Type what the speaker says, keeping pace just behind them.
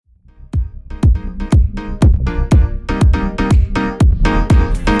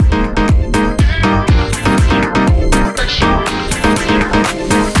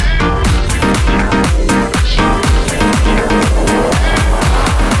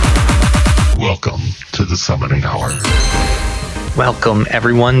Welcome to the Summoning Hour. Welcome,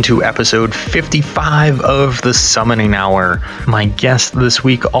 everyone, to episode 55 of the Summoning Hour. My guest this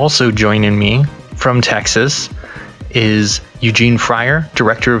week, also joining me from Texas, is Eugene Frier,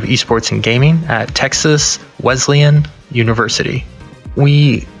 Director of Esports and Gaming at Texas Wesleyan University.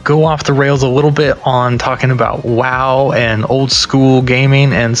 We go off the rails a little bit on talking about WoW and old school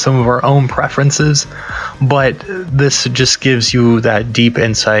gaming and some of our own preferences, but this just gives you that deeper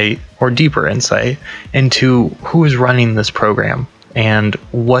insight into who is running this program and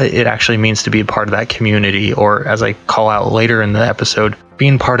what it actually means to be a part of that community, or as I call out later in the episode,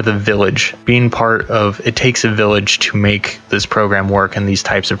 being part of the village, it takes a village to make this program work and these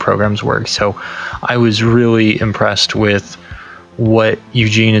types of programs work. So I was really impressed with what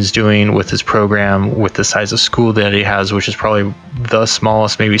Eugene is doing with his program, with the size of school that he has, which is probably the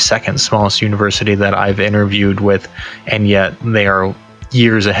smallest, maybe second smallest university that I've interviewed with, and yet they are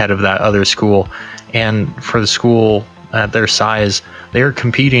years ahead of that other school. And for the school at their size, they are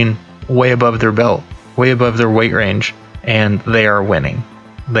competing way above their belt, way above their weight range, and they are winning.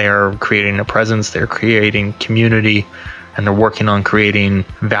 They are creating a presence, they're creating community, and they're working on creating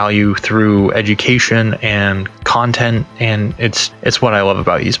value through education and content, and it's what I love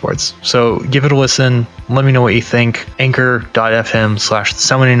about esports. So give it a listen. Let me know what you think.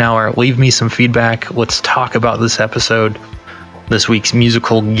 Anchor.fm/thesummoninghour. Leave me some feedback. Let's talk about this episode. This week's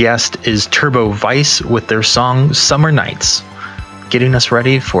musical guest is Turbo Vice with their song Summer Nights, getting us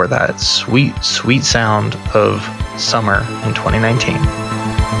ready for that sweet, sweet sound of summer in 2019.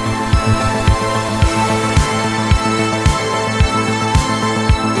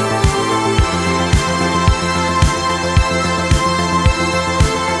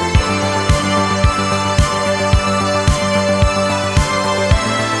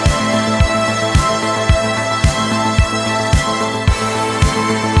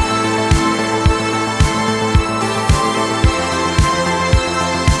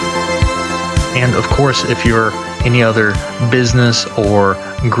 And of course, if you're any other business or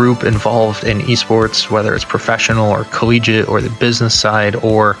group involved in esports, whether it's professional or collegiate or the business side,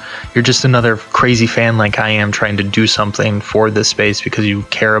 or you're just another crazy fan like I am trying to do something for this space because you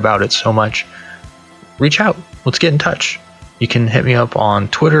care about it so much, reach out. Let's get in touch. You can hit me up on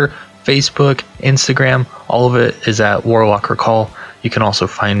Twitter, Facebook, Instagram. All of it is at Warlock Recall. You can also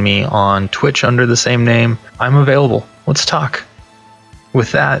find me on Twitch under the same name. I'm available. Let's talk.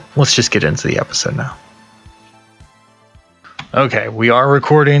 With that, let's just get into the episode now. Okay, we are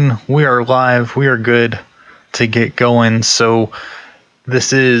recording, we are live, we are good to get going. So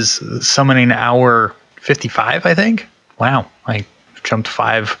this is Summoning Hour 55, I think. Wow, I jumped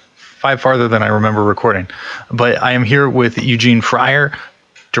five farther than I remember recording. But I am here with Eugene Frier,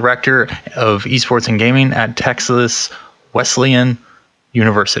 Director of Esports and Gaming at Texas Wesleyan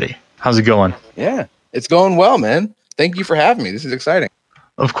University. How's it going? Yeah, it's going well, man. Thank you for having me. This is exciting.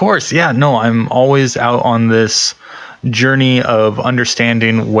 Of course. Yeah, no, I'm always out on this journey of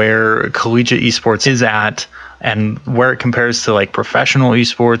understanding where collegiate esports is at and where it compares to like professional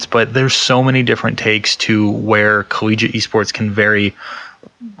esports. But there's so many different takes to where collegiate esports can vary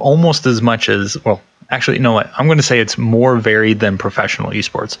almost as much as, well, actually, you know what? I'm going to say it's more varied than professional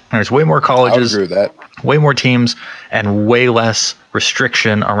esports. There's way more colleges, I would agree with that. Way more teams, and way less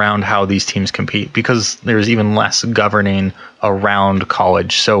restriction around how these teams compete because there's even less governing around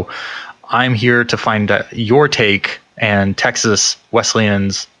college. So I'm here to find out your take and Texas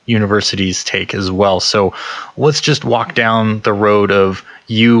Wesleyan's University's take as well. So let's just walk down the road of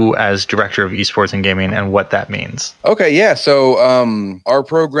you as Director of Esports and Gaming and what that means. Okay, yeah. So our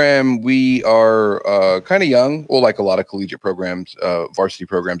program, we are kind of young. Well, like a lot of collegiate programs, varsity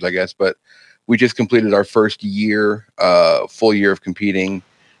programs, I guess. But we just completed our first year, full year of competing.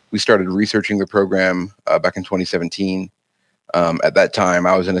 We started researching the program back in 2017. At that time,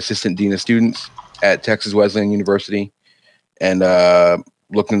 I was an assistant dean of students at Texas Wesleyan University, and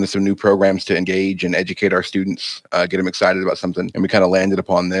looking into some new programs to engage and educate our students, get them excited about something. And we kind of landed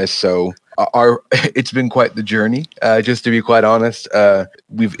upon this. So it's been quite the journey, just to be quite honest.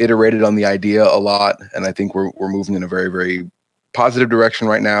 We've iterated on the idea a lot, and I think we're moving in a very, very positive direction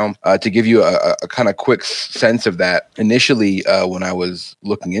right now. To give you a kind of quick sense of that, initially, when I was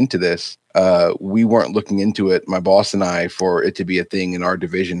looking into this, we weren't looking into it, my boss and I, for it to be a thing in our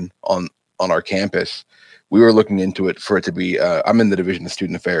division on our campus. We were looking into it for it to be, I'm in the Division of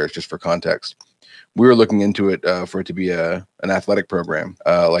Student Affairs, just for context. We were looking into it for it to be an athletic program.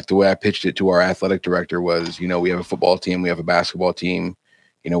 Like the way I pitched it to our athletic director was, we have a football team, we have a basketball team.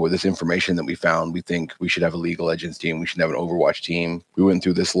 With this information that we found, we think we should have a League of Legends team. We should have an Overwatch team. We went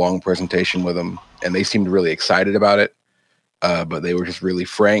through this long presentation with them, and they seemed really excited about it. but they were just really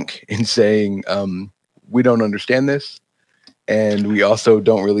frank in saying, we don't understand this. And we also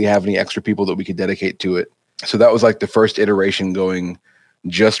don't really have any extra people that we could dedicate to it. So that was like the first iteration going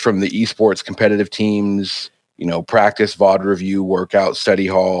just from the esports competitive teams, practice, VOD review, workout, study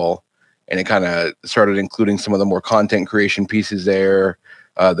hall. And it kind of started including some of the more content creation pieces there,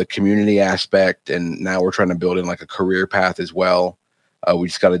 the community aspect. And now we're trying to build in like a career path as well. We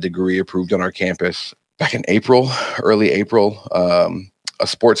just got a degree approved on our campus back in early April, a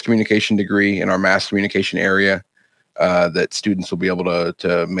sports communication degree in our mass communication area. That students will be able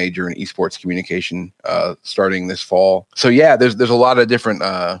to major in esports communication starting this fall. So yeah, there's a lot of different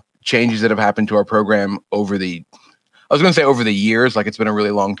changes that have happened to our program over the years, like it's been a really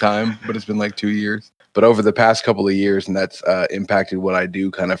long time, but it's been like 2 years. But over the past couple of years, and that's impacted what I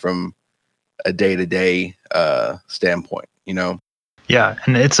do kind of from a day-to-day standpoint, Yeah,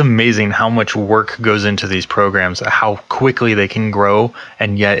 and it's amazing how much work goes into these programs, how quickly they can grow,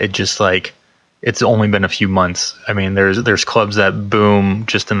 and yet it just like it's only been a few months. I mean, there's clubs that boom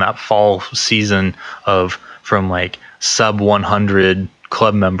just in that fall season from like sub 100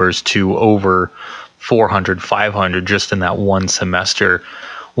 club members to over 400, 500 just in that one semester.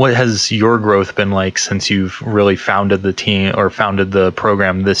 What has your growth been like since you've really founded the team or founded the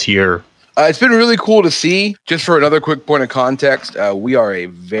program this year? It's been really cool to see. Just for another quick point of context, we are a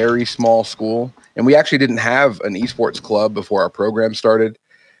very small school, and we actually didn't have an esports club before our program started.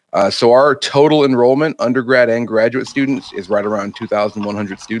 So our total enrollment, undergrad and graduate students, is right around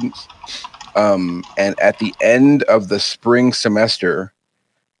 2,100 students. And at the end of the spring semester,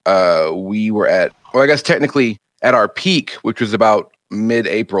 we were technically at our peak, which was about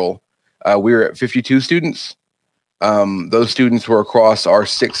mid-April, we were at 52 students. Those students were across our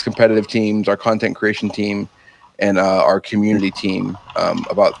 6 competitive teams, our content creation team, and our community team.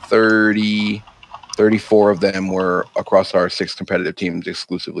 About 34 of them were across our 6 competitive teams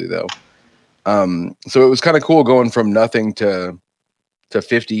exclusively, though. So it was kind of cool going from nothing to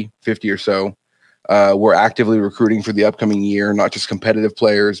 50 or so. We're actively recruiting for the upcoming year, not just competitive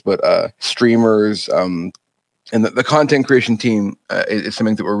players, but streamers. And the content creation team is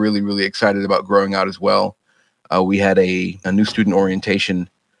something that we're really, really excited about growing out as well. We had a new student orientation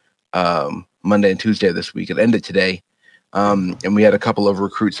Monday and Tuesday this week. It ended today. And we had a couple of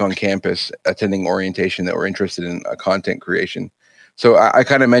recruits on campus attending orientation that were interested in content creation. So I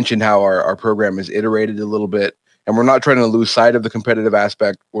kind of mentioned how our program is iterated a little bit, and we're not trying to lose sight of the competitive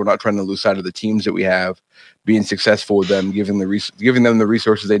aspect. We're not trying to lose sight of the teams that we have, being successful with them, giving them the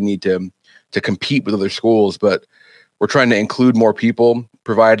resources they need to compete with other schools. But we're trying to include more people,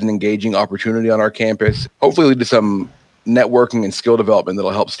 provide an engaging opportunity on our campus, hopefully lead to some networking and skill development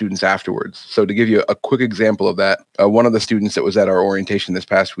that'll help students afterwards. So to give you a quick example of that, one of the students that was at our orientation this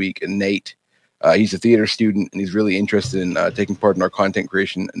past week, Nate, he's a theater student and he's really interested in taking part in our content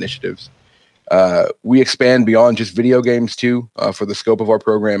creation initiatives. We expand beyond just video games too for the scope of our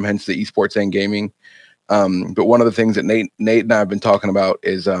program, hence the esports and gaming. But one of the things that Nate and I have been talking about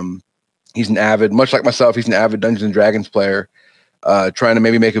is much like myself, he's an avid Dungeons and Dragons player. Trying to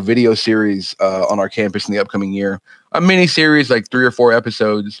maybe make a video series on our campus in the upcoming year, a mini series like 3 or 4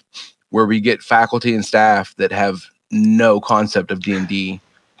 episodes where we get faculty and staff that have no concept of D&D,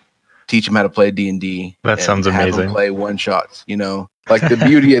 teach them how to play D&D. That sounds amazing. Have them play one shots, like the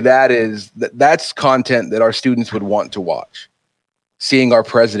beauty of that is that's content that our students would want to watch. Seeing our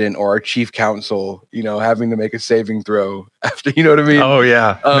president or our chief counsel, having to make a saving throw after, you know what I mean? Oh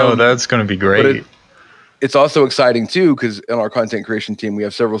yeah. No, that's going to be great. It's also exciting too, because in our content creation team, we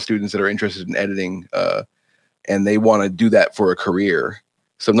have several students that are interested in editing, and they want to do that for a career.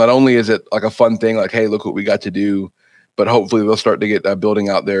 So not only is it like a fun thing, like, hey, look what we got to do, but hopefully they'll start to get building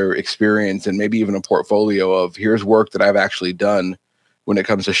out their experience and maybe even a portfolio of here's work that I've actually done when it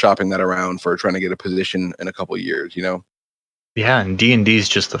comes to shopping that around for trying to get a position in a couple of years, Yeah, and D&D is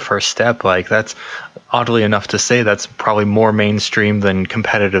just the first step. Like that's oddly enough to say that's probably more mainstream than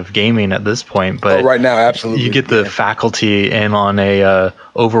competitive gaming at this point. But right now, absolutely, you get the faculty in on a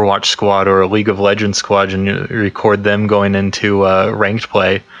Overwatch squad or a League of Legends squad, and you record them going into ranked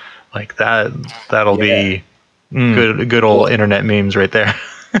play, like that. That'll be good old internet memes right there.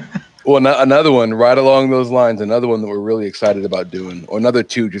 Well, another one right along those lines. Another one that we're really excited about doing, or another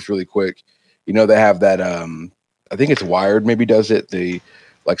two, just really quick. They have that. I think it's Wired maybe does it. The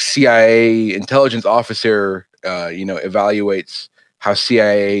like CIA intelligence officer, evaluates how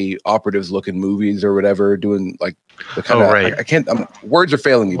CIA operatives look in movies or whatever, doing like the kind of, right. I can't, words are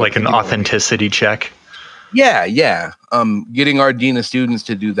failing me. Like an authenticity check. Yeah. Getting our dean of students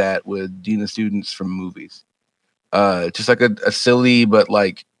to do that with dean of students from movies. Just like a silly, but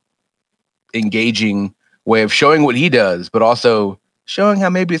like engaging way of showing what he does, but also showing how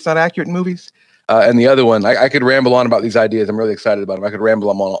maybe it's not accurate in movies. And the other one, I could ramble on about these ideas. I'm really excited about them. I could ramble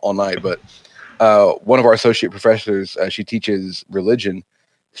on all night, but one of our associate professors, she teaches religion.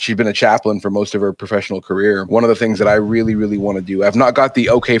 She's been a chaplain for most of her professional career. One of the things that I really, really want to do, I've not got the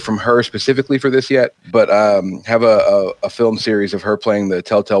okay from her specifically for this yet, but have a film series of her playing the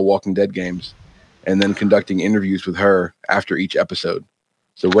Telltale Walking Dead games and then conducting interviews with her after each episode.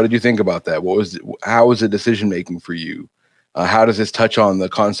 So what did you think about that? How was the decision making for you? How does this touch on the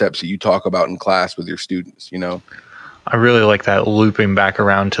concepts that you talk about in class with your students, you know? I really like that looping back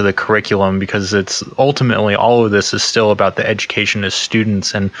around to the curriculum, because it's ultimately all of this is still about the education of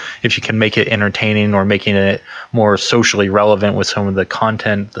students. And if you can make it entertaining or making it more socially relevant with some of the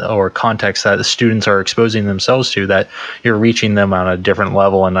content or context that the students are exposing themselves to, that you're reaching them on a different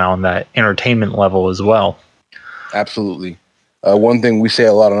level and on that entertainment level as well. Absolutely. One thing we say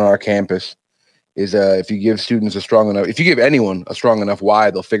a lot on our campus is if you give anyone a strong enough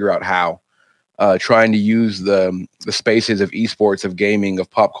why, they'll figure out how. Trying to use the spaces of esports, of gaming, of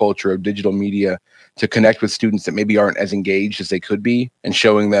pop culture, of digital media to connect with students that maybe aren't as engaged as they could be, and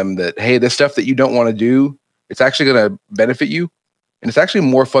showing them that, hey, this stuff that you don't want to do, it's actually going to benefit you. And it's actually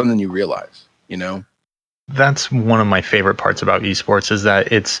more fun than you realize, you know? That's one of my favorite parts about esports, is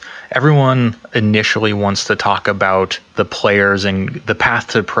that everyone initially wants to talk about the players, and the path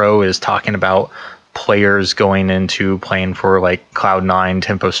to pro is talking about players going into playing for like Cloud9,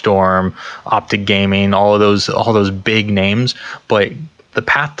 Tempo Storm, Optic Gaming, all those big names. But the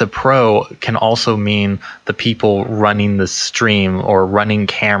path to pro can also mean the people running the stream or running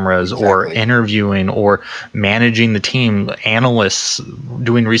cameras. Exactly. Or interviewing or managing the team, analysts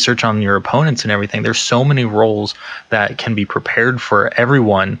doing research on your opponents and everything. There's so many roles that can be prepared for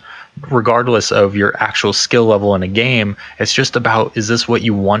everyone, regardless of your actual skill level in a game. It's just about, is this what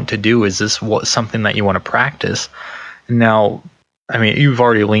you want to do? Is this something that you want to practice? Now, I mean, you've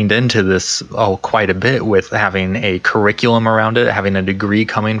already leaned into this quite a bit with having a curriculum around it, having a degree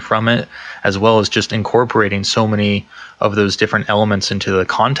coming from it, as well as just incorporating so many of those different elements into the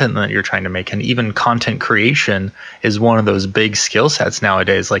content that you're trying to make. And even content creation is one of those big skill sets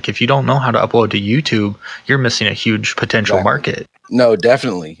nowadays. Like, if you don't know how to upload to YouTube, you're missing a huge potential market. No,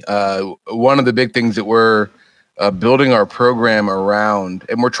 definitely. One of the big things that we're building our program around,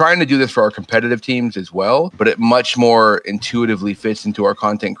 and we're trying to do this for our competitive teams as well, but it much more intuitively fits into our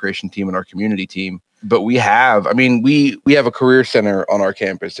content creation team and our community team. But we have a career center on our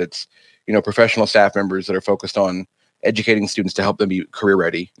campus. It's, professional staff members that are focused on educating students to help them be career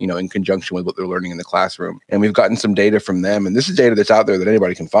ready, in conjunction with what they're learning in the classroom. And we've gotten some data from them, and this is data that's out there that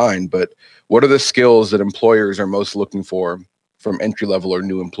anybody can find, but what are the skills that employers are most looking for from entry level or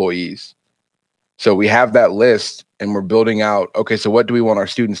new employees? So we have that list, and we're building out, okay, so what do we want our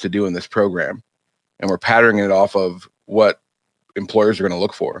students to do in this program? And we're patterning it off of what employers are going to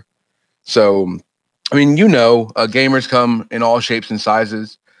look for. So, I mean, gamers come in all shapes and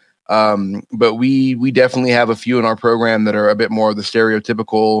sizes, but we definitely have a few in our program that are a bit more of the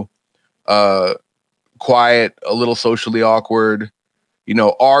stereotypical, quiet, a little socially awkward,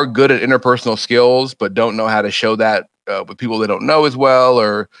 are good at interpersonal skills, but don't know how to show that with people they don't know as well,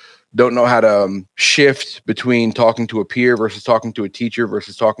 or don't know how to shift between talking to a peer versus talking to a teacher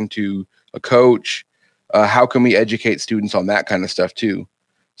versus talking to a coach. How can we educate students on that kind of stuff too?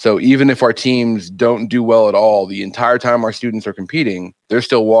 So even if our teams don't do well at all, the entire time our students are competing, they're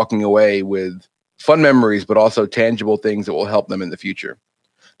still walking away with fun memories, but also tangible things that will help them in the future.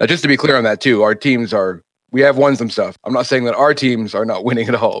 Now, just to be clear on that too, our teams we have won some stuff. I'm not saying that our teams are not winning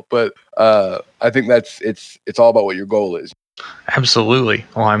at all, but I think it's all about what your goal is. Absolutely.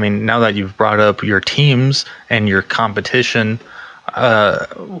 Well, I mean, now that you've brought up your teams and your competition,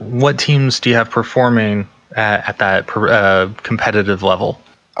 what teams do you have performing at that competitive level?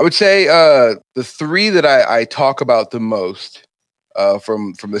 I would say the three that I talk about the most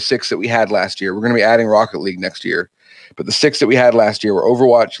from the 6 that we had last year. We're going to be adding Rocket League next year, but the 6 that we had last year were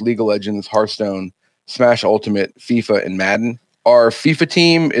Overwatch, League of Legends, Hearthstone, Smash Ultimate, FIFA, and Madden. Our FIFA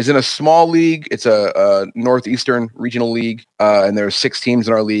team is in a small league. It's a Northeastern regional league, and there are 6 teams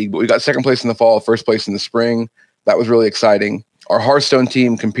in our league. But we got second place in the fall, first place in the spring. That was really exciting. Our Hearthstone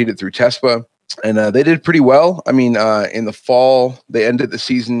team competed through TESPA, and they did pretty well. I mean, in the fall, they ended the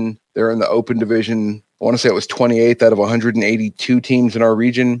season. They're in the open division. I want to say it was 28th out of 182 teams in our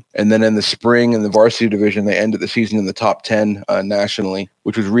region. And then in the spring, in the varsity division, they ended the season in the top 10 nationally,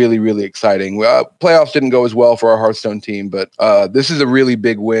 which was really, really exciting. Playoffs didn't go as well for our Hearthstone team, but this is a really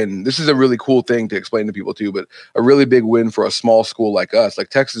big win. This is a really cool thing to explain to people too, but a really big win for a small school like us, like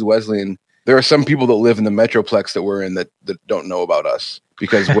Texas Wesleyan. There are some people that live in the Metroplex that we're in that don't know about us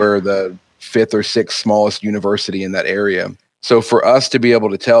because we're the fifth or sixth smallest university in that area. So for us to be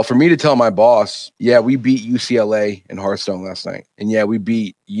able to tell, for me to tell my boss, yeah, we beat UCLA in Hearthstone last night. And yeah, we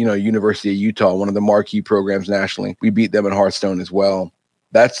beat, University of Utah, one of the marquee programs nationally. We beat them in Hearthstone as well.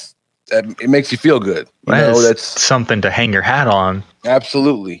 It makes you feel good. That's something to hang your hat on.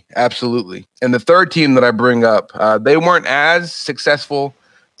 Absolutely. Absolutely. And the third team that I bring up, they weren't as successful,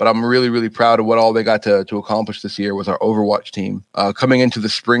 but I'm really, really proud of what all they got to accomplish this year was our Overwatch team. Coming into the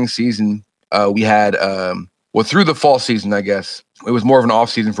spring season, we had, through the fall season, I guess, it was more of an off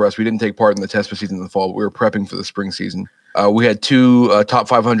season for us. We didn't take part in the TESPA season in the fall, but we were prepping for the spring season. We had two top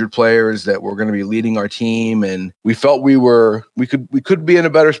 500 players that were going to be leading our team, and we felt we could be in a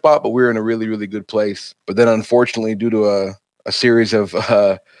better spot, but we were in a really, really good place. But then, unfortunately, due to a series of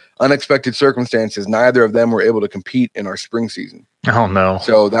unexpected circumstances, neither of them were able to compete in our spring season. Oh, no.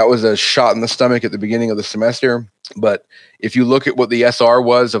 So that was a shot in the stomach at the beginning of the semester. But if you look at what the SR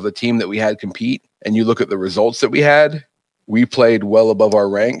was of the team that we had compete, and you look at the results that we had, we played well above our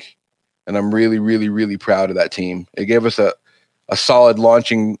rank. And I'm really, really, really proud of that team. It gave us a solid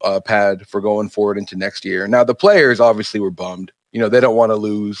launching pad for going forward into next year. Now, the players obviously were bummed. They don't want to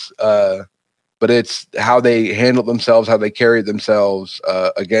lose. But it's how they handled themselves, how they carried themselves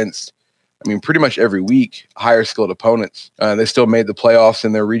against, pretty much every week, higher skilled opponents. They still made the playoffs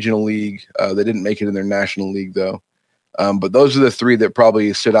in their regional league. They didn't make it in their national league, though. But those are the three that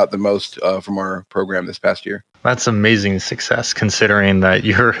probably stood out the most from our program this past year. That's amazing success, considering that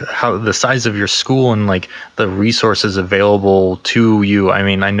how the size of your school and like the resources available to you.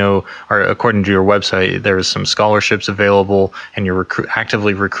 I know, or according to your website, there's some scholarships available, and you're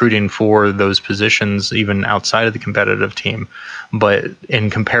actively recruiting for those positions, even outside of the competitive team. But in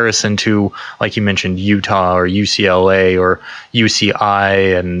comparison to, like you mentioned, Utah or UCLA or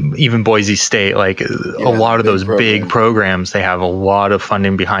UCI and even Boise State, a lot of those big programs, they have a lot of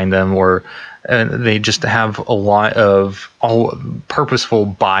funding behind them, and they just have a lot of purposeful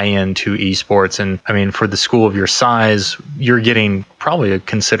buy-in to esports. And for the school of your size, you're getting probably a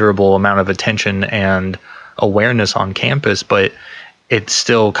considerable amount of attention and awareness on campus, but it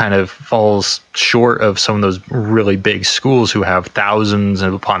still kind of falls short of some of those really big schools who have thousands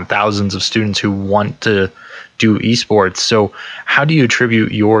and upon thousands of students who want to do esports. So how do you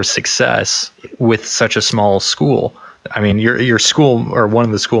attribute your success with such a small school? Your school, or one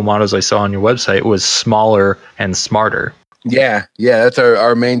of the school mottos I saw on your website, was smaller and smarter. Yeah, that's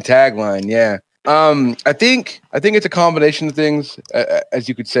our main tagline. Yeah. I think it's a combination of things, as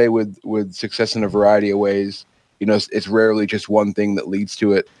you could say, with success in a variety of ways. It's rarely just one thing that leads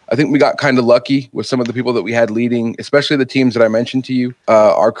to it. I think we got kind of lucky with some of the people that we had leading, especially the teams that I mentioned to you.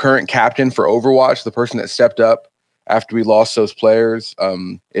 Our current captain for Overwatch, the person that stepped up after we lost those players,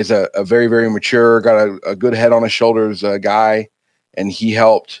 is a very, very mature, got a good head on his shoulders guy, and he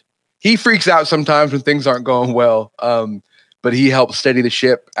helped. He freaks out sometimes when things aren't going well, but he helped steady the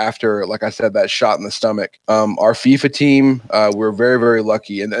ship after, like I said, that shot in the stomach. Our FIFA team, we're very, very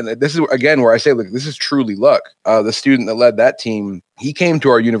lucky. And this is, again, where I say, this is truly luck. The student that led that team, he came to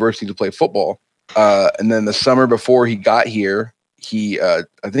our university to play football. And then the summer before he got here, I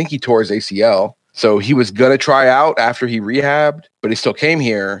think he tore his ACL. So he was going to try out after he rehabbed, but he still came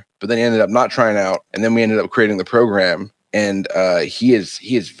here. But then he ended up not trying out. And then we ended up creating the program. And he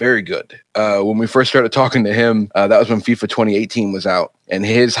is very good. When we first started talking to him, that was when FIFA 2018 was out. And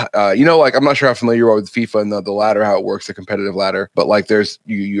his, I'm not sure how familiar you are with FIFA and the ladder, how it works, the competitive ladder. But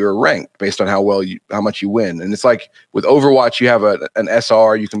you're ranked based on how much you win. And it's like with Overwatch, you have an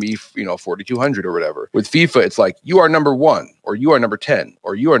SR, you can be 4,200 or whatever. With FIFA, it's like you are number 1, or you are number 10,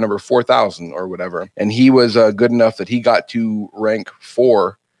 or you are number 4,000 or whatever. And he was good enough that he got to rank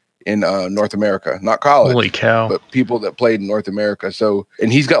 4 in North America, not college. Holy cow. But people that played in North America. So,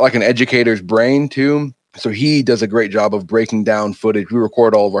 and he's got an educator's brain too. So he does a great job of breaking down footage. We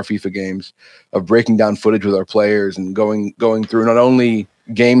record all of our FIFA games, of breaking down footage with our players and going through not only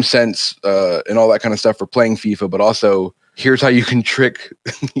game sense and all that kind of stuff for playing FIFA, but also here's how you can trick,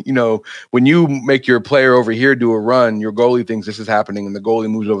 when you make your player over here do a run, your goalie thinks this is happening and the goalie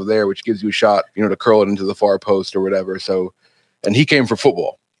moves over there, which gives you a shot, to curl it into the far post or whatever. So, and he came for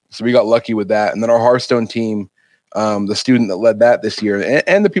football. So we got lucky with that. And then our Hearthstone team, the student that led that this year,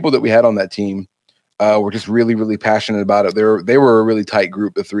 and the people that we had on that team, were just really, really passionate about it. They were a really tight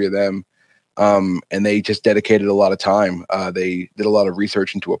group, the three of them, and they just dedicated a lot of time. They did a lot of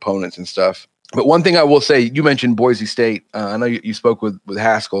research into opponents and stuff. But one thing I will say, you mentioned Boise State. I know you spoke with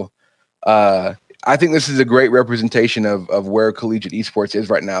Haskell. I think this is a great representation of where collegiate esports is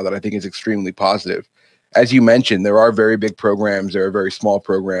right now that I think is extremely positive. As you mentioned, there are very big programs, there are very small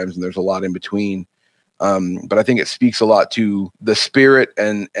programs, and there's a lot in between. But I think it speaks a lot to the spirit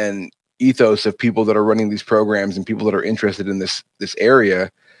and ethos of people that are running these programs and people that are interested in this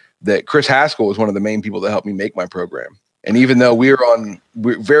area, that Chris Haskell was one of the main people that helped me make my program. And even though we're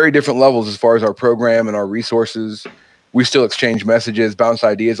very different levels as far as our program and our resources, we still exchange messages, bounce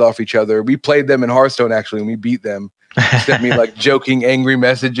ideas off each other. We played them in Hearthstone, actually, and we beat them. They sent me like joking, angry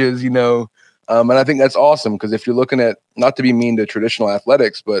messages, and I think that's awesome, because if you're looking at, not to be mean to traditional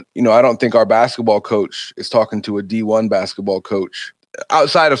athletics, but, I don't think our basketball coach is talking to a D1 basketball coach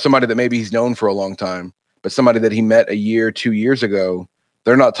outside of somebody that maybe he's known for a long time, but somebody that he met a year, 2 years ago.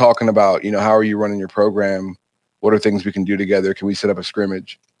 They're not talking about, how are you running your program? What are things we can do together? Can we set up a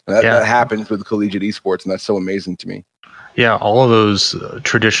scrimmage? And that happens with collegiate esports, and that's so amazing to me. Yeah, all of those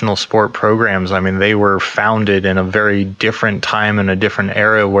traditional sport programs, I mean, they were founded in a very different time and a different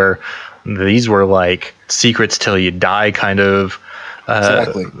era, where these were like secrets till you die kind of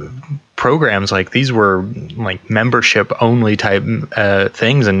Exactly. programs. Like, these were like membership only type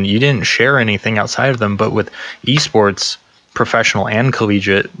things, and you didn't share anything outside of them. But with esports, professional and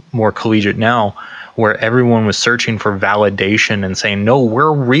collegiate, more collegiate now, where everyone was searching for validation and saying, no,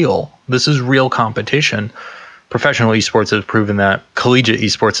 we're real. This is real competition. Professional esports has proven that collegiate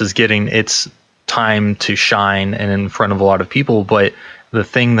esports is getting its time to shine and in front of a lot of people. But the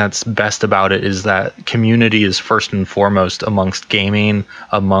thing that's best about it is that community is first and foremost amongst gaming,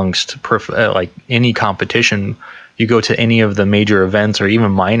 amongst like any competition. You go to any of the major events or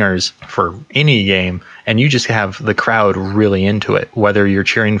even minors for any game, and you just have the crowd really into it. Whether you're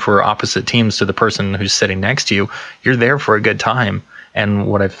cheering for opposite teams to the person who's sitting next to you, you're there for a good time. And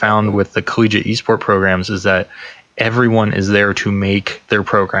what I've found with the collegiate esport programs is that everyone is there to make their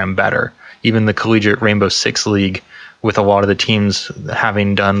program better. Even the collegiate Rainbow Six League, with a lot of the teams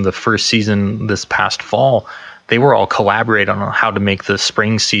having done the first season this past fall, they were all collaborating on how to make the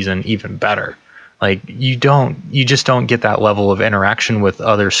spring season even better. Like, you just don't get that level of interaction with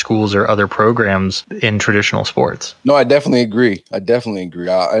other schools or other programs in traditional sports. No, I definitely agree. I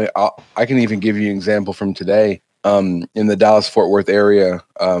can even give you an example from today. In the Dallas-Fort Worth area,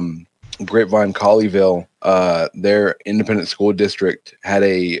 Grapevine Colleyville, their independent school district had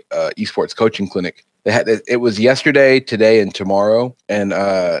a esports coaching clinic. It was yesterday, today, and tomorrow, and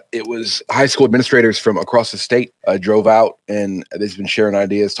it was high school administrators from across the state drove out, and they've been sharing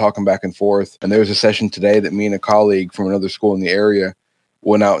ideas, talking back and forth. And there was a session today that me and a colleague from another school in the area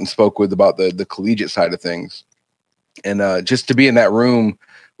went out and spoke with about the collegiate side of things. And just to be in that room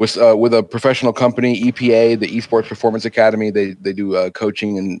with a professional company, EPA, the Esports Performance Academy, they do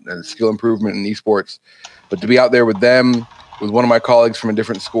coaching and skill improvement in esports. But to be out there with them, with one of my colleagues from a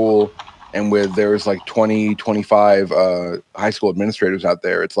different school, and there was like 20, 25 high school administrators out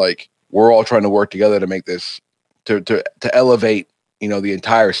there, it's like we're all trying to work together to make this, to elevate, the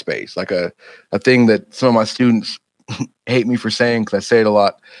entire space. Like a thing that some of my students hate me for saying, because I say it a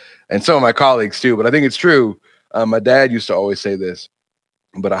lot, and some of my colleagues too, but I think it's true. My dad used to always say this,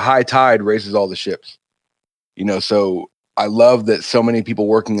 but a high tide raises all the ships. So I love that so many people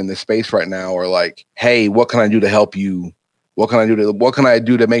working in this space right now are like, hey, what can I do to help you? What can I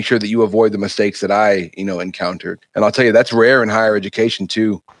do to make sure that you avoid the mistakes that I, encountered? And I'll tell you, that's rare in higher education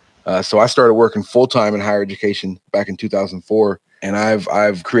too. So I started working full-time in higher education back in 2004. And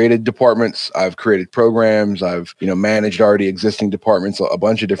I've created departments, I've created programs, I've, managed already existing departments, a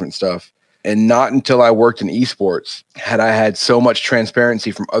bunch of different stuff. And not until I worked in esports had I had so much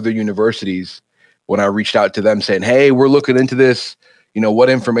transparency from other universities when I reached out to them saying, hey, we're looking into this. What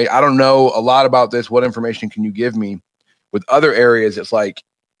information? I don't know a lot about this. What information can you give me? With other areas, it's like,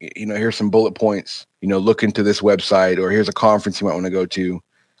 here's some bullet points, look into this website, or here's a conference you might want to go to.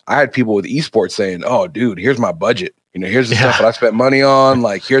 I had people with esports saying, oh, dude, here's my budget. Here's the stuff that I spent money on.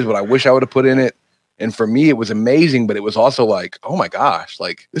 Like, here's what I wish I would have put in it. And for me, it was amazing, but it was also like, oh my gosh,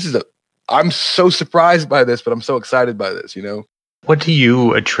 like I'm so surprised by this, but I'm so excited by this, What do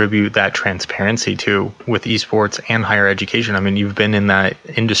you attribute that transparency to with esports and higher education? I mean, you've been in that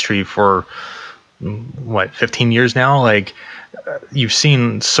industry for 15 years now? Like, you've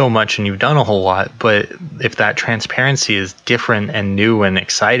seen so much and you've done a whole lot, but if that transparency is different and new and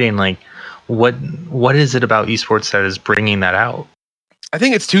exciting, like what is it about esports that is bringing that out? I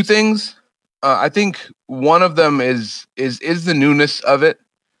think it's two things. I think one of them is the newness of it.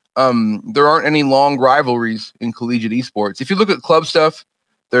 There aren't any long rivalries in collegiate esports. If you look at club stuff,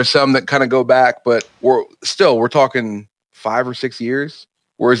 there's some that kind of go back, but we're talking 5 or 6 years.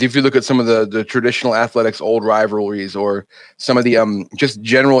 Whereas if you look at some of the traditional athletics old rivalries, or some of the just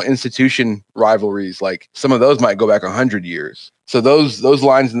general institution rivalries, like some of those might go back 100 years. So those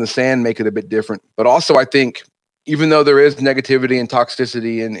lines in the sand make it a bit different. But also, I think even though there is negativity and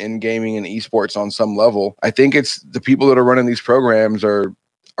toxicity in gaming and esports on some level, I think it's the people that are running these programs are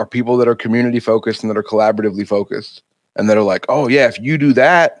are people that are community focused and that are collaboratively focused. And that are like, oh yeah, if you do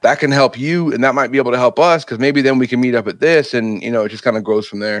that, that can help you, and that might be able to help us, because maybe then we can meet up at this, and it just kind of grows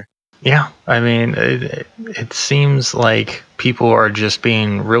from there. Yeah, I mean, it seems like people are just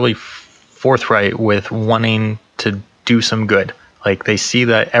being really forthright with wanting to do some good. Like they see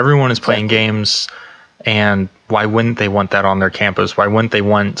that everyone is playing games, and why wouldn't they want that on their campus? Why wouldn't they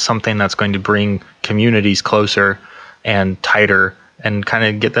want something that's going to bring communities closer and tighter and kind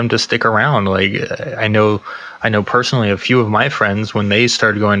of get them to stick around? Like I know personally a few of my friends, when they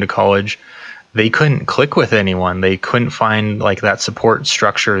started going to college, they couldn't click with anyone. They couldn't find like that support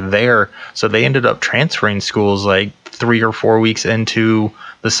structure there. So they ended up transferring schools like 3 or 4 weeks into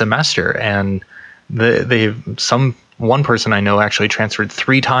the semester. And one person I know actually transferred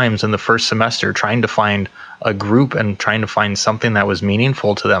 3 times in the first semester, trying to find a group and trying to find something that was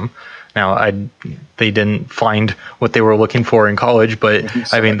meaningful to them. Now, they didn't find what they were looking for in college, but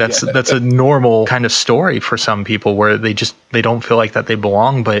I mean that's a normal kind of story for some people where they don't feel like that they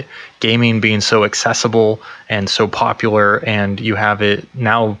belong. But gaming being so accessible and so popular, and you have it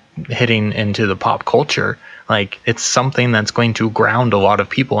now hitting into the pop culture, like it's something that's going to ground a lot of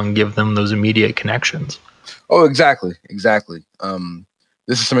people and give them those immediate connections. Oh, exactly.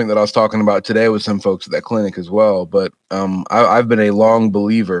 This is something that I was talking about today with some folks at that clinic as well. But I've been a long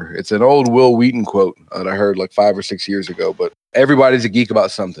believer. It's an old Will Wheaton quote that I heard like 5 or 6 years ago. But everybody's a geek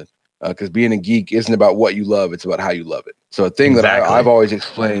about something, because being a geek isn't about what you love. It's about how you love it. So a thing that I've always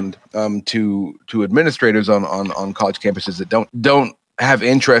explained to administrators on college campuses that don't have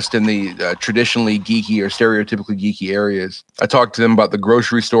interest in the traditionally geeky or stereotypically geeky areas. I talk to them about the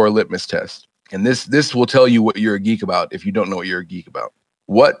grocery store litmus test. And this will tell you what you're a geek about if you don't know what you're a geek about.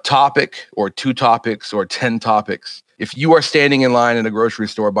 What topic or 2 topics or 10 topics, if you are standing in line in a grocery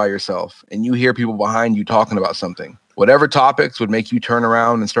store by yourself and you hear people behind you talking about something, whatever topics would make you turn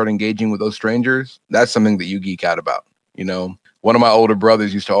around and start engaging with those strangers, that's something that you geek out about. One of my older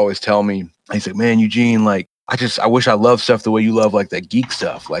brothers used to always tell me, he's like, man, Eugene, like, I wish I loved stuff the way you love like that geek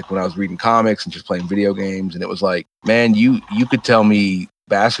stuff. Like when I was reading comics and just playing video games, and it was like, man, you could tell me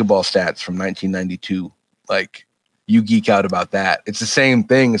basketball stats from 1992. Like, you geek out about that. It's the same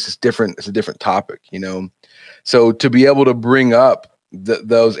thing. It's just different. It's a different topic, So to be able to bring up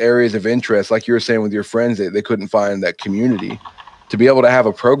those areas of interest, like you were saying with your friends, they couldn't find that community. To be able to have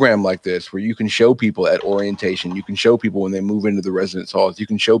a program like this where you can show people at orientation, you can show people when they move into the residence halls, you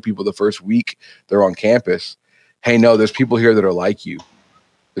can show people the first week they're on campus, hey, no, there's people here that are like you.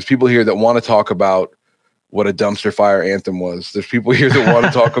 There's people here that want to talk about what a dumpster fire anthem was. There's people here that want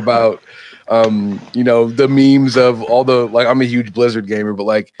to talk about, the memes of all the, like, I'm a huge Blizzard gamer, but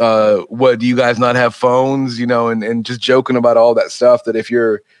like, what, do you guys not have phones? And just joking about all that stuff that if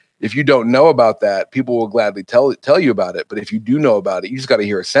you don't know about that, people will gladly tell you about it. But if you do know about it, you just got to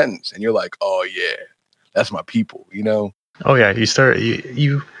hear a sentence and you're like, oh yeah, that's my people, Oh yeah,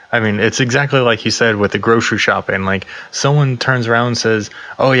 I mean, it's exactly like you said with the grocery shopping. Like someone turns around and says,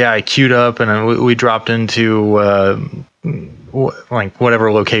 "Oh yeah, I queued up and we dropped into like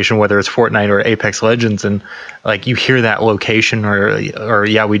whatever location, whether it's Fortnite or Apex Legends," and like you hear that location or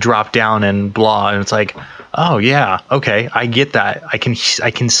yeah, we dropped down and blah, and it's like, oh yeah, okay, I get that. I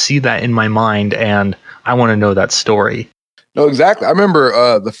can see that in my mind, and I want to know that story. No, exactly. I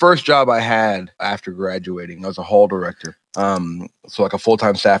remember the first job I had after graduating, I was a hall director. So like a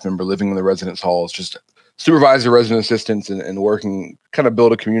full-time staff member living in the residence halls, just supervise the resident assistants and working, kind of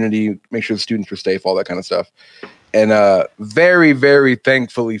build a community, make sure the students were safe, all that kind of stuff. And very, very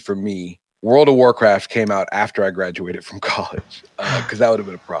thankfully for me, World of Warcraft came out after I graduated from college, because that would have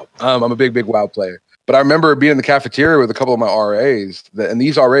been a problem. I'm a big WoW player. But I remember being in the cafeteria with a couple of my RAs, and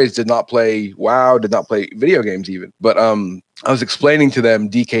these RAs did not play WoW, did not play video games even. But I was explaining to them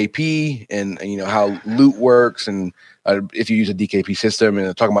DKP and how loot works, and if you use a DKP system,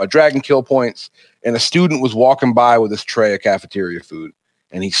 and talking about dragon kill points. And a student was walking by with this tray of cafeteria food,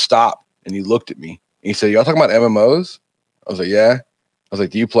 and he stopped and he looked at me and he said, "Y'all talking about MMOs?" I was like, "Yeah." I was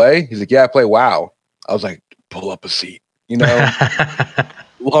like, "Do you play?" He's like, "Yeah, I play WoW." I was like, "Pull up a seat,"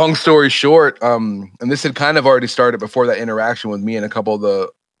 Long story short, and this had kind of already started before that interaction with me and a couple of the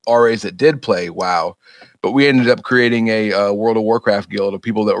RAs that did play WoW, but we ended up creating a World of Warcraft guild of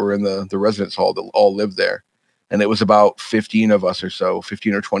people that were in the residence hall that all lived there. And it was about 15 of us or so,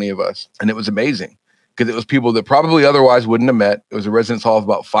 15 or 20 of us. And it was amazing because it was people that probably otherwise wouldn't have met. It was a residence hall of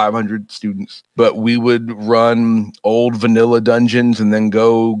about 500 students, but we would run old vanilla dungeons and then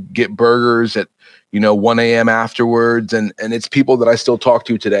go get burgers at 1 a.m. afterwards. And it's people that I still talk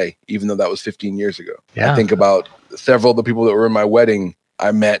to today, even though that was 15 years ago. Yeah. I think about several of the people that were in my wedding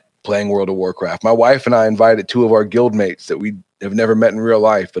I met playing World of Warcraft. My wife and I invited 2 of our guild mates that we have never met in real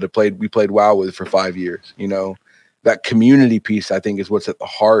life, but we played WoW with for 5 years. That community piece, I think, is what's at the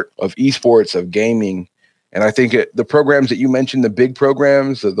heart of esports, of gaming. And I think the programs that you mentioned, the big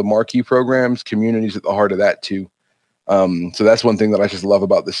programs, the marquee programs, community's at the heart of that too. So that's one thing that I just love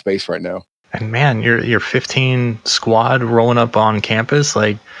about this space right now. And man, your 15 squad rolling up on campus,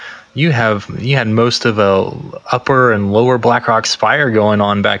 like you had most of a upper and lower BlackRock Spire going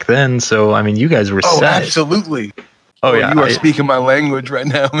on back then. So I mean, you guys were set. Absolutely. Oh yeah, you are speaking my language right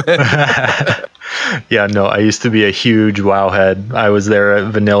now, man. Yeah, no, I used to be a huge WoW head. I was there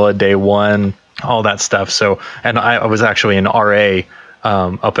at Vanilla day one, all that stuff. So, and I was actually an RA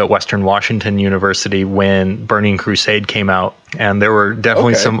up at Western Washington University when Burning Crusade came out, and there were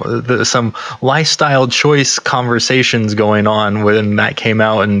definitely some lifestyle choice conversations going on when that came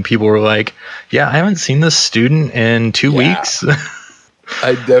out, and people were like, "Yeah, I haven't seen this student in 2 weeks."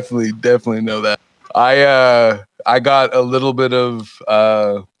 I definitely know that. I got a little bit of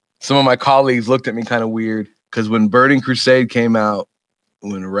some of my colleagues looked at me kind of weird because when Burning Crusade came out,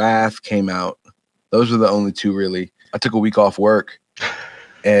 when Wrath came out, those were the only 2 really. I took a week off work.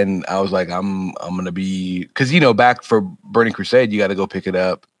 And I was like, I'm gonna be, because back for Burning Crusade, you got to go pick it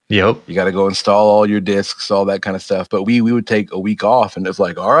up. Yep. You got to go install all your discs, all that kind of stuff. But we would take a week off, and it's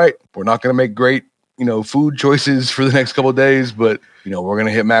like, all right, we're not gonna make great food choices for the next couple of days, but we're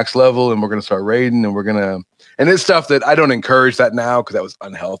gonna hit max level, and we're gonna start raiding, and it's stuff that I don't encourage that now because that was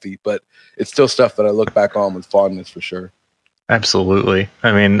unhealthy, but it's still stuff that I look back on with fondness for sure. Absolutely.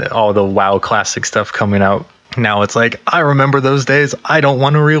 I mean, all the WoW classic stuff coming out. Now it's like, I remember those days. I don't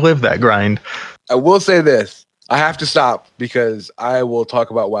want to relive that grind. I will say this. I have to stop because I will talk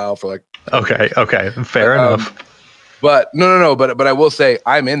about WoW for like... Okay. Fair enough. But no. But I will say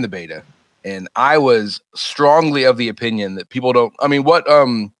I'm in the beta. And I was strongly of the opinion that people don't... I mean, what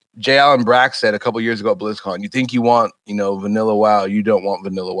J. Allen Brack said a couple years ago at BlizzCon, you think you want, vanilla WoW, you don't want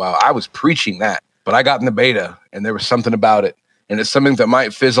vanilla WoW. I was preaching that. But I got in the beta, and there was something about it. And it's something that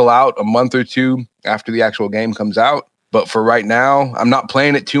might fizzle out a month or 2 after the actual game comes out. But for right now, I'm not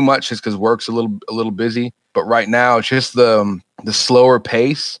playing it too much just because work's a little busy. But right now, it's just the slower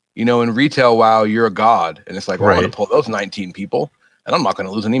pace. In retail WoW, you're a god. And it's like, well, I'm going to pull those 19 people, and I'm not going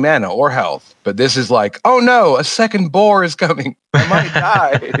to lose any mana or health. But this is like, oh no, a second boar is coming. I might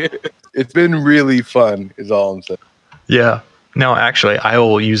die. It's been really fun, is all I'm saying. Yeah. No, actually, I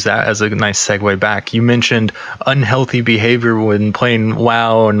will use that as a nice segue back. You mentioned unhealthy behavior when playing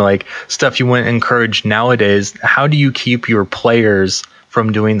WoW and like stuff you wouldn't encourage nowadays. How do you keep your players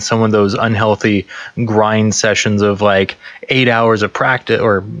from doing some of those unhealthy grind sessions of like 8 hours of practice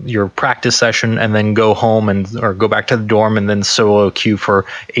or your practice session and then go home or go back to the dorm and then solo queue for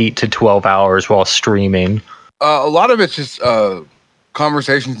 8 to 12 hours while streaming? A lot of it's just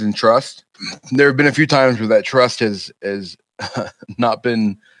conversations and trust. There have been a few times where that trust has not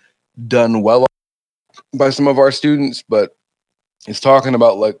been done well by some of our students, but it's talking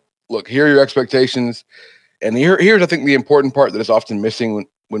about like, look, here are your expectations. And here's, I think, the important part that is often missing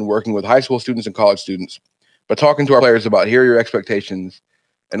when working with high school students and college students, but talking to our players about here are your expectations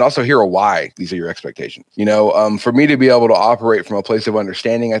and also here are why these are your expectations. For me to be able to operate from a place of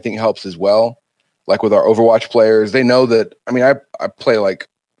understanding, I think helps as well. Like with our Overwatch players, they know that, I play like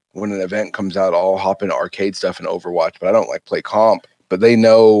when an event comes out, I'll hop into arcade stuff in Overwatch, but I don't like play comp. But they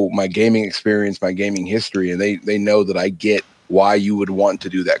know my gaming experience, my gaming history, and they know that I get why you would want to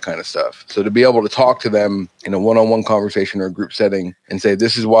do that kind of stuff. So to be able to talk to them in a one-on-one conversation or a group setting and say,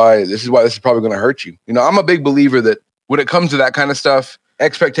 this is why this is probably going to hurt you. I'm a big believer that when it comes to that kind of stuff,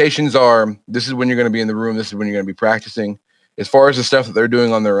 expectations are, this is when you're going to be in the room, this is when you're going to be practicing. As far as the stuff that they're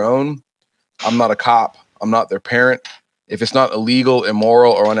doing on their own, I'm not a cop. I'm not their parent. If it's not illegal,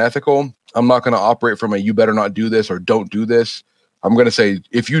 immoral, or unethical, I'm not going to operate from a you better not do this or don't do this. I'm going to say,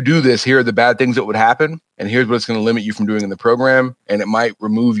 if you do this, here are the bad things that would happen, and here's what it's going to limit you from doing in the program, and it might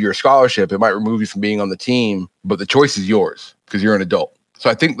remove your scholarship. It might remove you from being on the team, but the choice is yours because you're an adult. So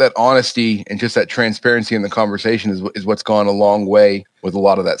I think that honesty and just that transparency in the conversation is what's gone a long way with a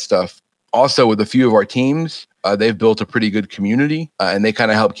lot of that stuff. Also, with a few of our teams, they've built a pretty good community, and they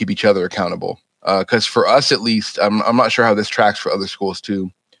kind of help keep each other accountable. Because for us, at least, I'm not sure how this tracks for other schools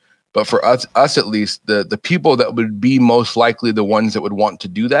too, but for us at least, the people that would be most likely the ones that would want to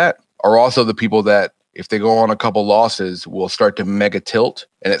do that are also the people that, if they go on a couple losses, will start to mega tilt,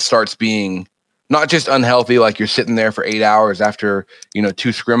 and it starts being not just unhealthy, like you're sitting there for 8 hours after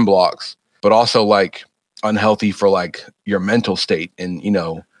 2 scrim blocks, but also like unhealthy for like your mental state and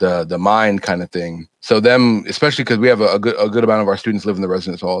the mind kind of thing. So them, especially because we have a good amount of our students live in the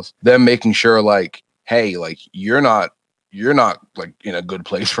residence halls, them making sure like, hey, like you're not you're not like in a good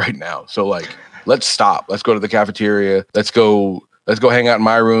place right now. So like, let's stop. Let's go to the cafeteria. Let's go hang out in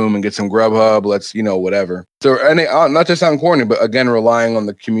my room and get some Grubhub. Let's, whatever. So, and not to sound corny, but again, relying on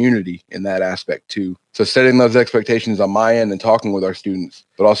the community in that aspect too. So setting those expectations on my end and talking with our students,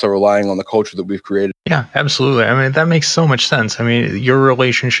 but also relying on the culture that we've created. Yeah, absolutely. I mean, that makes so much sense. I mean, your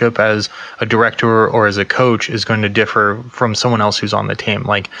relationship as a director or as a coach is going to differ from someone else who's on the team.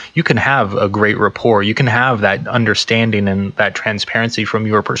 Like, you can have a great rapport, you can have that understanding and that transparency from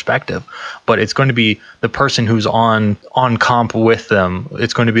your perspective, but it's going to be the person who's on comp with them.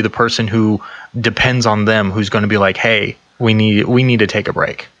 It's going to be the person who depends on them who's going to be like, hey, we need to take a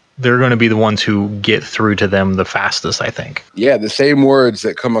break. They're going to be the ones who get through to them the fastest, I think. Yeah, the same words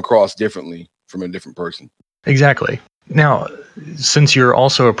that come across differently from a different person. Exactly. Now, since you're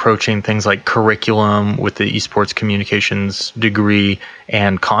also approaching things like curriculum with the esports communications degree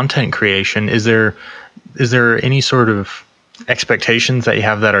and content creation, is there any sort of expectations that you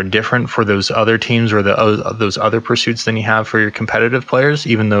have that are different for those other teams or those other pursuits than you have for your competitive players,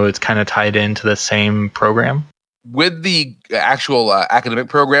 even though it's kind of tied into the same program? With the actual academic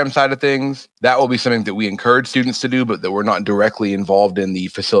program side of things, that will be something that we encourage students to do, but that we're not directly involved in the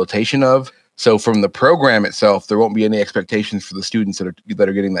facilitation of. So from the program itself, there won't be any expectations for the students that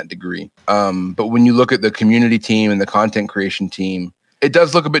are getting that degree. But when you look at the community team and the content creation team, it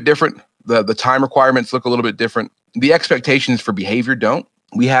does look a bit different. The time requirements look a little bit different. The expectations for behavior don't.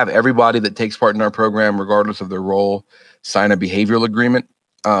 We have everybody that takes part in our program, regardless of their role, sign a behavioral agreement.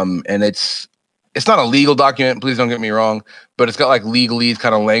 And it's not a legal document, please don't get me wrong, but it's got like legalese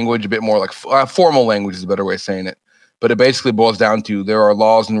kind of language, a bit more like formal language is a better way of saying it. But it basically boils down to there are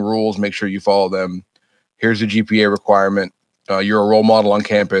laws and rules, make sure you follow them. Here's the GPA requirement. You're a role model on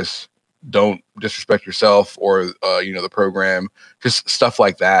campus. Don't disrespect yourself or, the program, just stuff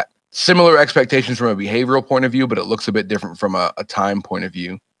like that. Similar expectations from a behavioral point of view, but it looks a bit different from a time point of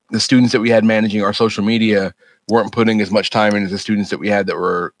view. The students that we had managing our social media weren't putting as much time in as the students that we had that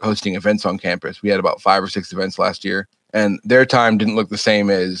were hosting events on campus. We had about 5 or 6 events last year, and their time didn't look the same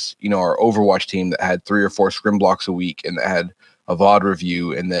as, our Overwatch team that had 3 or 4 scrim blocks a week and that had a VOD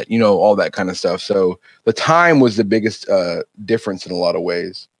review and that, all that kind of stuff. So the time was the biggest difference in a lot of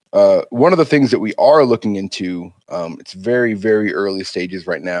ways. One of the things that we are looking into, it's very, very early stages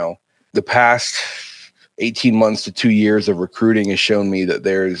right now. The past 18 months to 2 years of recruiting has shown me that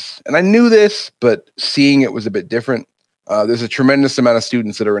and I knew this, but seeing it was a bit different. There's a tremendous amount of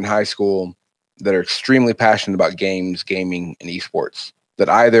students that are in high school that are extremely passionate about games, gaming, and esports that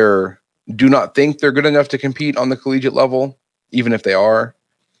either do not think they're good enough to compete on the collegiate level, even if they are,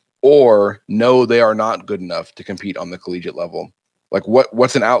 or know they are not good enough to compete on the collegiate level. Like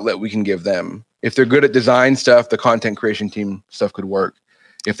what's an outlet we can give them? If they're good at design stuff, the content creation team stuff could work.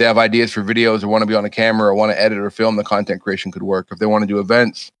 If they have ideas for videos or want to be on a camera or want to edit or film, the content creation could work. If they want to do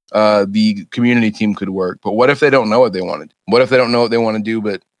events, the community team could work. But what if they don't know what they wanted? What if they don't know what they want to do?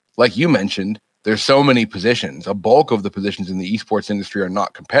 But like you mentioned, there's so many positions. A bulk of the positions in the esports industry are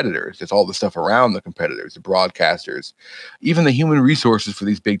not competitors. It's all the stuff around the competitors, the broadcasters, even the human resources for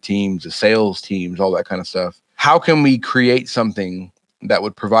these big teams, the sales teams, all that kind of stuff. How can we create something that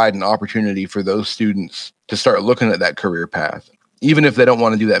would provide an opportunity for those students to start looking at that career path? Even if they don't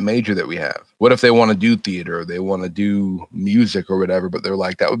want to do that major that we have. What if they want to do theater or they want to do music or whatever, but they're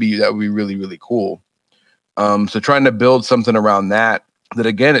like, that would be really, really cool. So trying to build something around that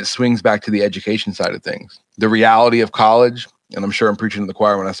again, it swings back to the education side of things. The reality of college, and I'm sure I'm preaching to the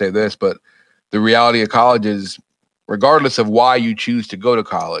choir when I say this, but the reality of college is, regardless of why you choose to go to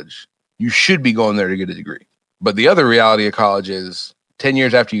college, you should be going there to get a degree. But the other reality of college is 10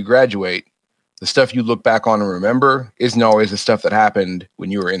 years after you graduate, the stuff you look back on and remember isn't always the stuff that happened when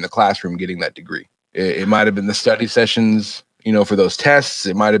you were in the classroom getting that degree. It might have been the study sessions, for those tests.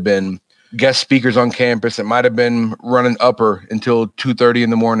 It might have been guest speakers on campus. It might have been running upper until 2:30 in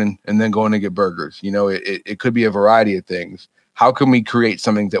the morning and then going to get burgers. It could be a variety of things. How can we create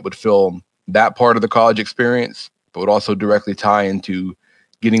something that would fill that part of the college experience, but would also directly tie into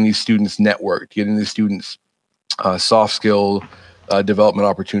getting these students networked, getting these students soft skill development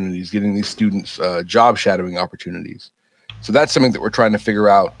opportunities, getting these students job shadowing opportunities. So that's something that we're trying to figure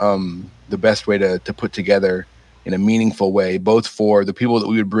out the best way to put together in a meaningful way, both for the people that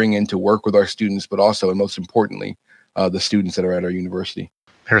we would bring in to work with our students, but also, and most importantly, the students that are at our university.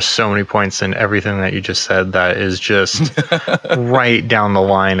 There's so many points in everything that you just said that is just right down the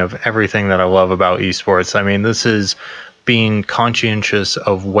line of everything that I love about esports. I mean, this is being conscientious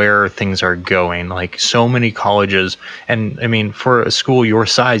of where things are going. Like, so many colleges, and I mean, for a school your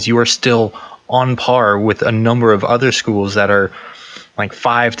size, you are still on par with a number of other schools that are like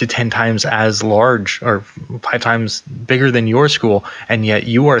 5 to 10 times as large or 5 times bigger than your school, and yet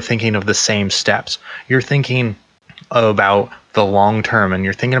you are thinking of the same steps. You're thinking about the long term, and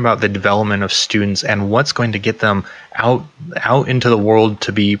you're thinking about the development of students and what's going to get them out into the world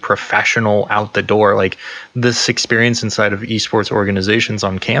to be professional out the door. Like, this experience inside of esports organizations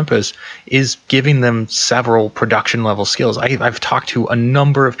on campus is giving them several production level skills. I've talked to a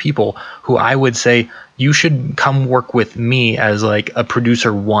number of people who I would say, you should come work with me as like a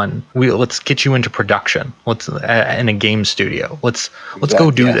producer one. Let's get you into production. Let's in a game studio. Let's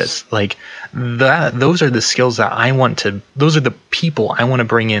go do this. Like that. Those are the skills that I want to. Those are the people I want to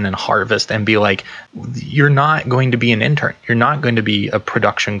bring in and harvest and be like, you're not going to be an intern. You're not going to be a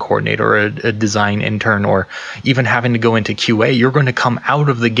production coordinator or a design intern or even having to go into QA. You're going to come out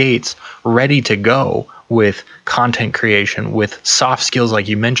of the gates ready to go with content creation, with soft skills like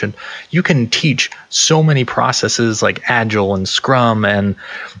you mentioned. You can teach so many processes like Agile and Scrum and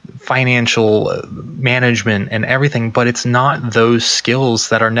financial management and everything, but it's not those skills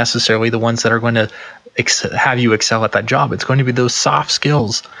that are necessarily the ones that are going to have you excel at that job. It's going to be those soft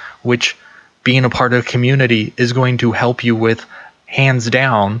skills, which being a part of a community is going to help you with, hands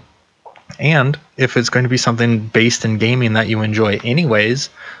down. And if it's going to be something based in gaming that you enjoy anyways,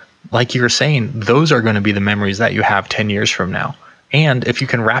 like you were saying, those are going to be the memories that you have 10 years from now. And if you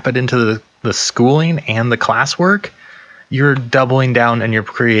can wrap it into the schooling and the classwork, you're doubling down and you're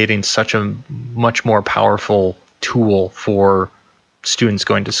creating such a much more powerful tool for students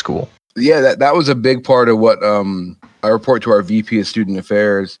going to school. Yeah, that was a big part of what I report to our VP of Student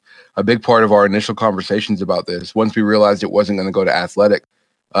Affairs. A big part of our initial conversations about this, once we realized it wasn't going to go to athletic,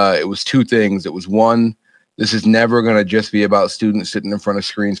 it was two things. It was one, this is never going to just be about students sitting in front of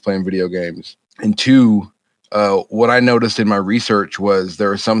screens playing video games. And two, what I noticed in my research was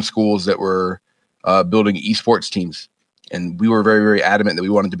there are some schools that were building esports teams. And we were very, very adamant that we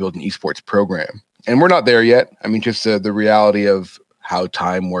wanted to build an esports program. And we're not there yet. I mean, just the reality of how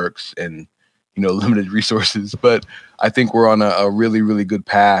time works and, limited resources. But I think we're on a really, really good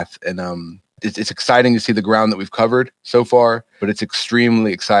path. And it's exciting to see the ground that we've covered so far. But it's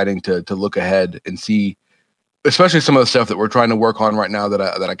extremely exciting to look ahead and see, especially some of the stuff that we're trying to work on right now that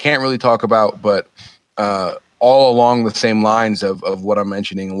I can't really talk about, but all along the same lines of what I'm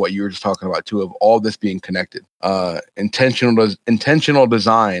mentioning and what you were just talking about too, of all this being connected. Intentional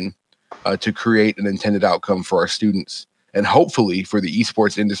design to create an intended outcome for our students and hopefully for the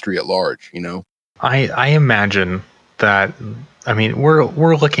esports industry at large. I imagine that,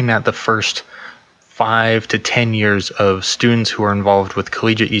 we're looking at the first 5 to 10 years of students who are involved with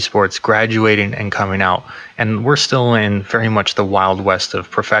collegiate esports graduating and coming out. And we're still in very much the wild west of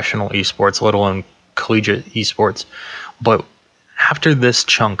professional esports, let alone collegiate esports. But after this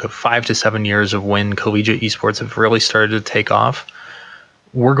chunk of 5 to 7 years of when collegiate esports have really started to take off,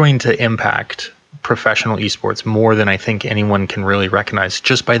 we're going to impact professional esports more than I think anyone can really recognize,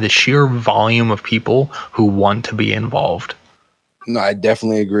 just by the sheer volume of people who want to be involved. No, I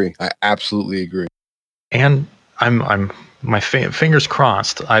definitely agree. I absolutely agree. And I'm my fingers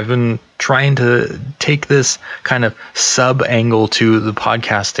crossed. I've been trying to take this kind of sub angle to the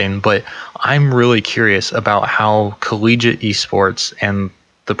podcasting, but I'm really curious about how collegiate esports and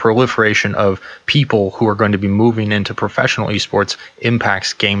the proliferation of people who are going to be moving into professional esports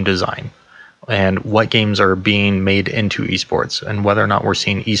impacts game design and what games are being made into esports and whether or not we're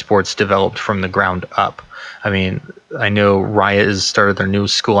seeing esports developed from the ground up. I mean, I know Riot has started their new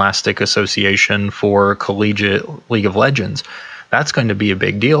Scholastic Association for collegiate League of Legends. That's going to be a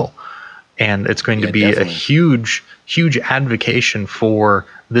big deal. And it's going to be definitely a huge, huge advocacy for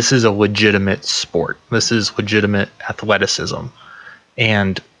this is a legitimate sport. This is legitimate athleticism.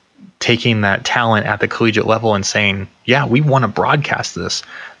 And taking that talent at the collegiate level and saying, yeah, we want to broadcast this.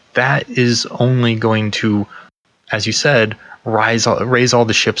 That is only going to, as you said, raise all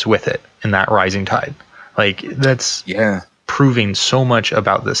the ships with it in that rising tide. Like, that's proving so much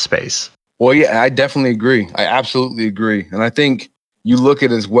about this space. Well, yeah, I definitely agree. I absolutely agree. And I think you look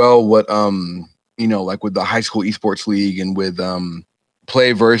at as well what, like with the high school esports league and with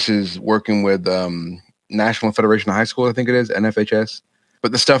Play versus working with National Federation of High School, I think it is, NFHS.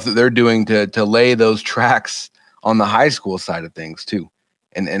 But the stuff that they're doing to lay those tracks on the high school side of things too.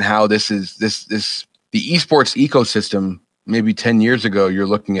 And how this is the esports ecosystem. Maybe 10 years ago, you're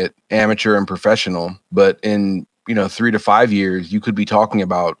looking at amateur and professional, but in 3 to 5 years, you could be talking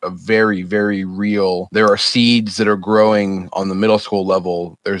about a very, very real. There are seeds that are growing on the middle school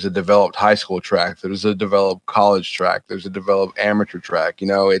level. There's a developed high school track. There's a developed college track. There's a developed amateur track.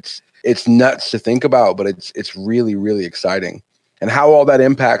 It's nuts to think about, but it's really, really exciting. And how all that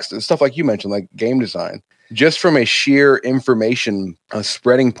impacts stuff like you mentioned, like game design. just from a sheer information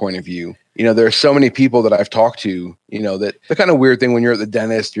spreading point of view, there are so many people that I've talked to, that the kind of weird thing when you're at the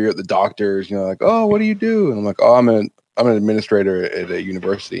dentist, you're at the doctors, like, oh, what do you do? And I'm like, oh, I'm an administrator at a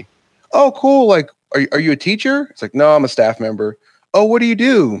university. Oh, cool. Like, are you a teacher? It's like, no, I'm a staff member. Oh, what do you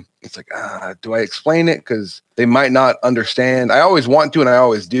do? It's like, do I explain it? Because they might not understand. I always want to, and I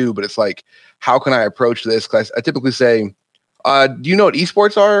always do, but it's like, how can I approach this? Because I typically say, do you know what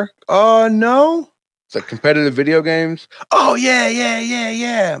esports are? No. It's like competitive video games. Oh,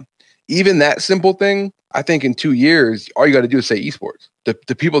 yeah. Even that simple thing, I think in 2 years, all you got to do is say esports.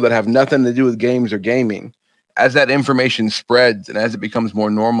 The people that have nothing to do with games or gaming, as that information spreads and as it becomes more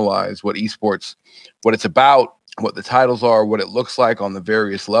normalized, what esports, what it's about, what the titles are, what it looks like on the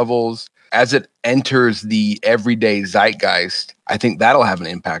various levels, as it enters the everyday zeitgeist, I think that'll have an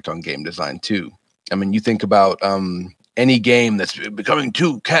impact on game design too. I mean, you think about any game that's becoming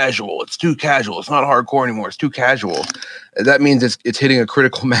too casual. It's too casual. It's not hardcore anymore. It's too casual. That means it's hitting a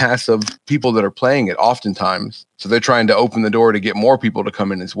critical mass of people that are playing it oftentimes. So they're trying to open the door to get more people to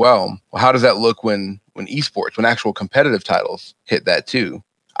come in as well. Well, how does that look when esports, when actual competitive titles hit that too?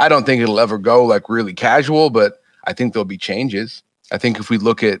 I don't think it'll ever go like really casual, but I think there'll be changes. I think if we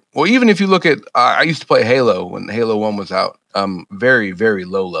look at, even if you look at, I used to play Halo when Halo 1 was out, very, very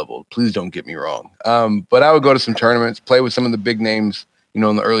low level. Please don't get me wrong. But I would go to some tournaments, play with some of the big names, in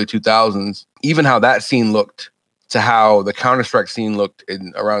the early 2000s, even how that scene looked to how the Counter-Strike scene looked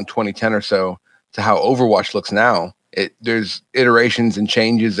in around 2010 or so to how Overwatch looks now. There's iterations and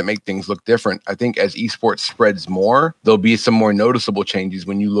changes that make things look different. I think as esports spreads more, there'll be some more noticeable changes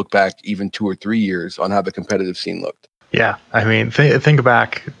when you look back even 2 or 3 years on how the competitive scene looked. Yeah, I mean, think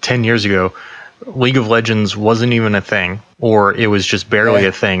back 10 years ago, League of Legends wasn't even a thing, or it was just barely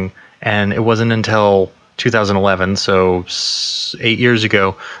a thing. And it wasn't until 2011, so 8 years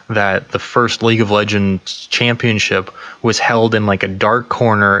ago, that the first League of Legends championship was held in like a dark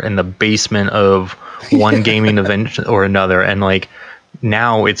corner in the basement of one gaming event or another. And like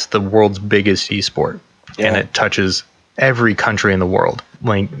now it's the world's biggest esport, and it touches every country in the world.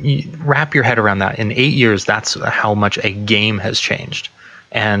 Like, wrap your head around that. In 8 years, that's how much a game has changed.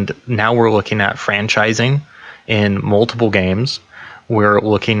 And now we're looking at franchising in multiple games. We're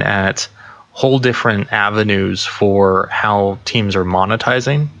looking at whole different avenues for how teams are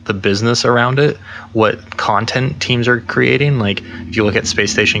monetizing the business around it, what content teams are creating. Like, if you look at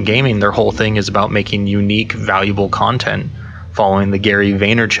Space Station Gaming, their whole thing is about making unique, valuable content, following the Gary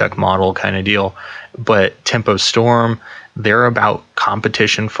Vaynerchuk model kind of deal. But Tempo Storm, they're about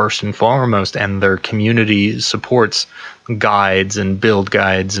competition first and foremost, and their community supports guides and build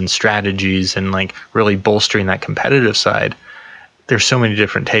guides and strategies and like really bolstering that competitive side. There's so many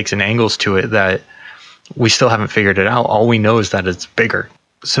different takes and angles to it that we still haven't figured it out. All we know is that it's bigger.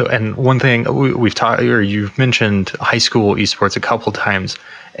 So, and one thing we've talked, or you've mentioned high school esports a couple times,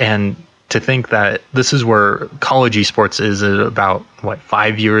 and to think that this is where college esports is at about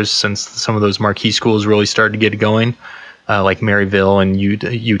 5 years since some of those marquee schools really started to get going, like Maryville and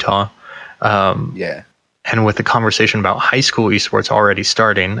Utah. And with the conversation about high school esports already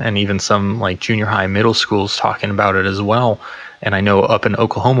starting, and even some like junior high, middle schools talking about it as well. And I know up in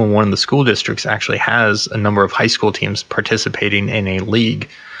Oklahoma, one of the school districts actually has a number of high school teams participating in a league.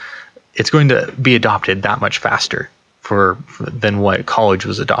 It's going to be adopted that much faster than what college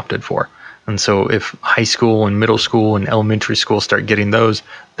was adopted for. And so if high school and middle school and elementary school start getting those,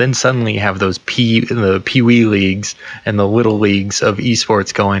 then suddenly you have those the Pee-wee leagues and the little leagues of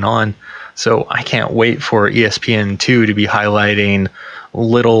esports going on. So I can't wait for ESPN2 to be highlighting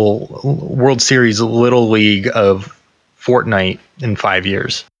little World Series Little League of Fortnite in 5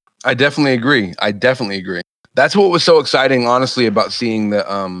 years. I definitely agree. That's what was so exciting, honestly, about seeing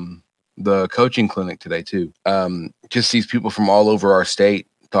the coaching clinic today too. Just these people from all over our state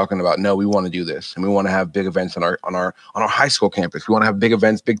talking about, no, we want to do this, and we want to have big events on our high school campus. We want to have big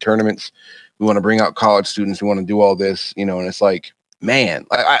events, big tournaments. We want to bring out college students. We want to do all this, and it's like, man,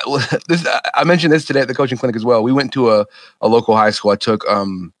 I mentioned this today at the coaching clinic as well. We went to a local high school. I took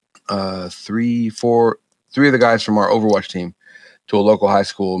three of the guys from our Overwatch team to a local high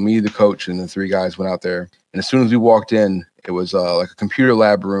school. Me, the coach, and the 3 guys went out there. And as soon as we walked in, it was like a computer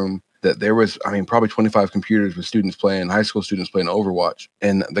lab room that there was, probably 25 computers with high school students playing Overwatch.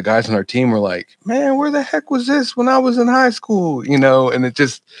 And the guys on our team were like, man, where the heck was this when I was in high school? And it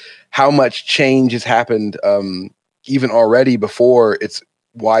just, how much change has happened even already before its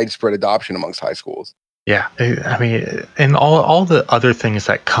widespread adoption amongst high schools. Yeah. And all the other things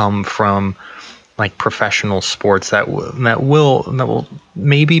that come from like professional sports that will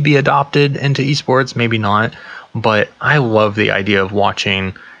maybe be adopted into esports, maybe not. But I love the idea of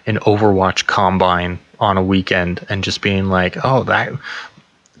watching an Overwatch combine on a weekend and just being like, oh, that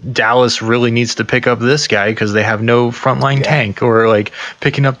Dallas really needs to pick up this guy because they have no frontline tank, or like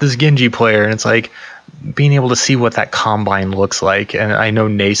picking up this Genji player. And it's like being able to see what that combine looks like. And I know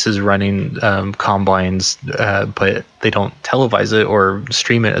NACE is running combines, but they don't televise it or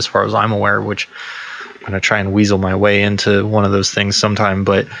stream it as far as I'm aware, which I'm going to try and weasel my way into one of those things sometime.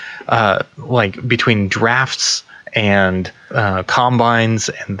 But like between drafts and combines,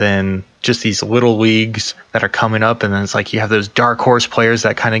 and then just these little leagues that are coming up, and then it's like you have those dark horse players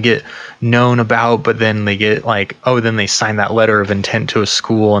that kind of get known about, but then they get like, oh, then they sign that letter of intent to a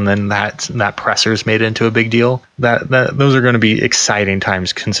school, and then that presser's made into a big deal. That those are going to be exciting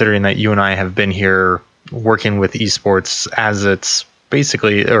times, considering that you and I have been here working with esports as it's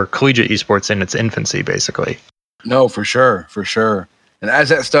basically, or collegiate esports in its infancy, basically. No, for sure. And as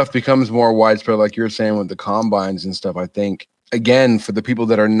that stuff becomes more widespread, like you're saying with the combines and stuff, I think, again, for the people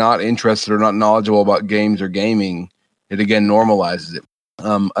that are not interested or not knowledgeable about games or gaming, it again normalizes it.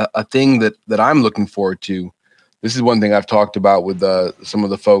 A thing that I'm looking forward to, this is one thing I've talked about with some of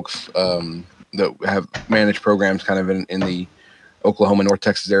the folks that have managed programs kind of in the Oklahoma, North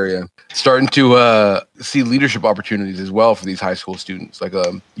Texas area, starting to see leadership opportunities as well for these high school students. Like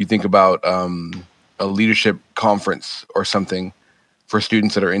you think about a leadership conference or something for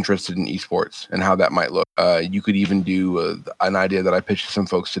students that are interested in esports and how that might look. You could even do an idea that I pitched to some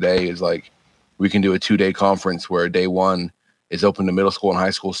folks today is like, we can do a 2-day conference where day one is open to middle school and high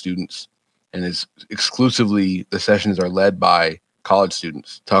school students, and is exclusively, the sessions are led by college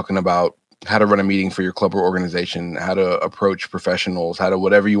students, talking about how to run a meeting for your club or organization, how to approach professionals, how to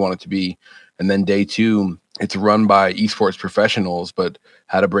whatever you want it to be. And then day two, it's run by esports professionals, but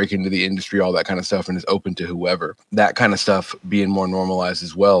how to break into the industry, all that kind of stuff, and is open to whoever. That kind of stuff being more normalized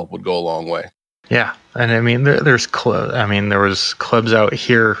as well would go a long way. Yeah, and I mean, there was clubs out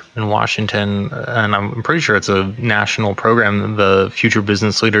here in Washington, and I'm pretty sure it's a national program, the Future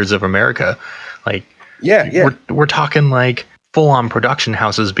Business Leaders of America. Like, yeah, we're talking like full-on production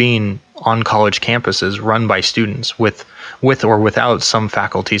houses being on college campuses, run by students with or without some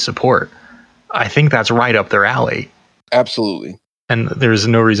faculty support. I think that's right up their alley. Absolutely. And there's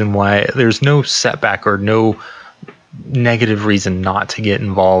no reason why, there's no setback or no negative reason not to get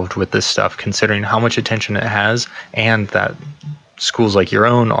involved with this stuff, considering how much attention it has, and that schools like your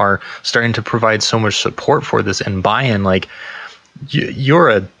own are starting to provide so much support for this and buy-in. Like, you're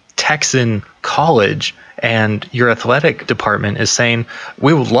a Texan college, and your athletic department is saying,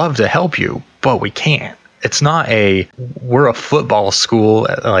 we would love to help you, but we can't. It's not we're a football school,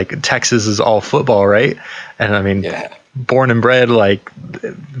 like Texas is all football, right? And I mean, born and bred, like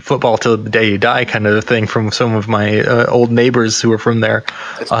football till the day you die kind of thing, from some of my old neighbors who are from there.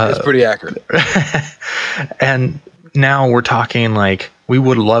 It's pretty accurate. And now we're talking like, we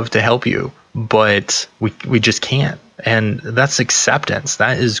would love to help you, but we just can't. And that's acceptance.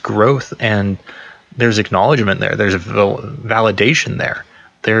 That is growth. And there's acknowledgement there. There's validation there.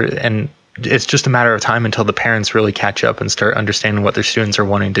 And it's just a matter of time until the parents really catch up and start understanding what their students are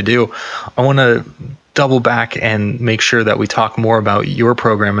wanting to do. I want to double back and make sure that we talk more about your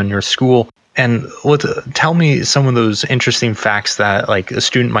program and your school. And tell me some of those interesting facts that like a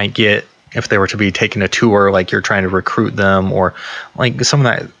student might get if they were to be taking a tour, like you're trying to recruit them, or like some of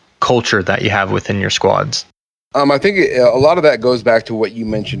that culture that you have within your squads. I think a lot of that goes back to what you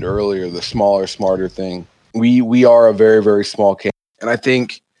mentioned earlier, the smaller, smarter thing. We are a very, very small campus, and I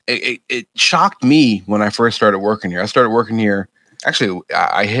think it shocked me when I first started working here. I started working here, actually,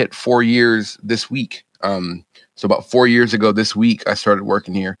 I hit 4 years this week. So about 4 years ago this week, I started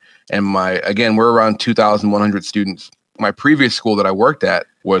working here. And we're around 2,100 students. My previous school that I worked at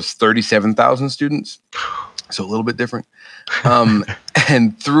was 37,000 students. So a little bit different.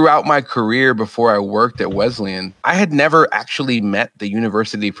 And throughout my career before I worked at Wesleyan, I had never actually met the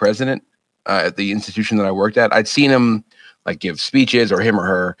university president at the institution that I worked at. I'd seen him like give speeches, or him or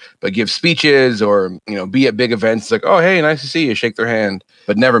her, but give speeches or, be at big events like, oh, hey, nice to see you, shake their hand,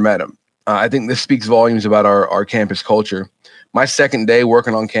 but never met him. I think this speaks volumes about our campus culture. My second day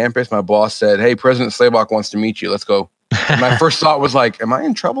working on campus, my boss said, hey, President Slaybach wants to meet you. Let's go. And my first thought was like, am I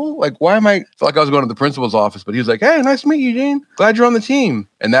in trouble? Like, why am I? I felt like I was going to the principal's office, but he was like, hey, nice to meet you, Eugene. Glad you're on the team.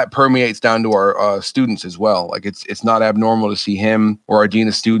 And that permeates down to our students as well. Like, it's not abnormal to see him or our dean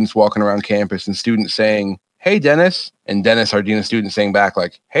of students walking around campus and students saying, hey, Dennis. And Dennis, our dean of students, saying back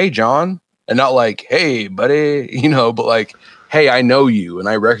like, hey, John. And not like, hey, buddy, but like, hey, I know you and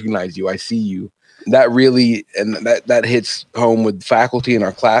I recognize you. I see you. That really, and that hits home with faculty in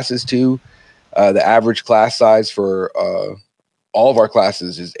our classes too. The average class size for all of our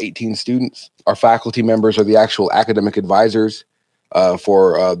classes is 18 students. Our faculty members are the actual academic advisors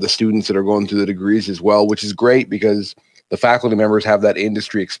for the students that are going through the degrees as well, which is great because the faculty members have that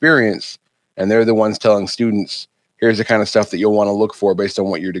industry experience and they're the ones telling students, here's the kind of stuff that you'll want to look for based on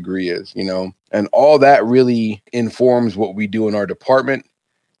what your degree is, and all that really informs what we do in our department.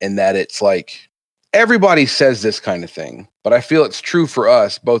 And that it's like, everybody says this kind of thing, but I feel it's true for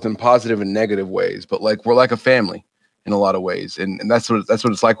us, both in positive and negative ways, but like, we're like a family in a lot of ways. And that's what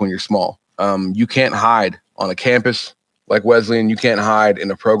it's like when you're small. You can't hide on a campus like Wesleyan. You can't hide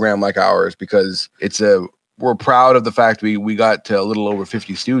in a program like ours because we're proud of the fact we got to a little over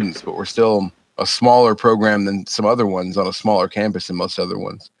 50 students, but we're still a smaller program than some other ones on a smaller campus than most other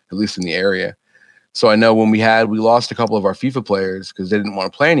ones, at least in the area. So I know when we lost a couple of our FIFA players because they didn't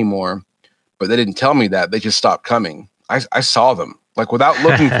want to play anymore, but they didn't tell me that. They just stopped coming. I saw them, like, without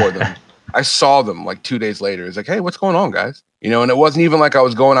looking for them. I saw them like 2 days later. It's like, hey, what's going on, guys? And it wasn't even like I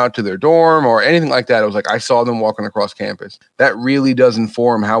was going out to their dorm or anything like that. It was like I saw them walking across campus. That really does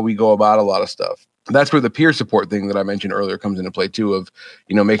inform how we go about a lot of stuff. That's where the peer support thing that I mentioned earlier comes into play too, of,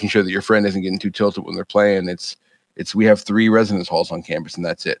 making sure that your friend isn't getting too tilted when they're playing. We have 3 residence halls on campus and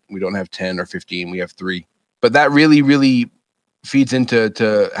that's it. We don't have 10 or 15. We have 3. But that really, really feeds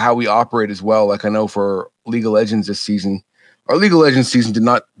into how we operate as well. Like I know for League of Legends this season, our League of Legends season did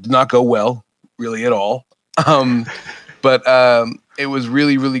not go well really at all. But it was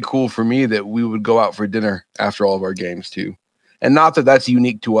really, really cool for me that we would go out for dinner after all of our games too. And not that that's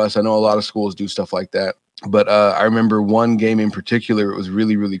unique to us. I know a lot of schools do stuff like that. But I remember one game in particular. It was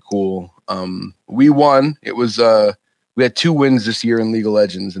really, really cool. We won. It was we had 2 wins this year in League of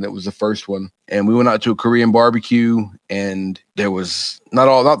Legends, and it was the first one. And we went out to a Korean barbecue, and there was not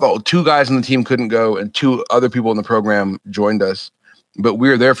the 2 guys on the team couldn't go, and 2 other people in the program joined us. But we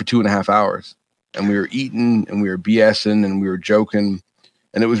were there for 2.5 hours, and we were eating, and we were BSing, and we were joking.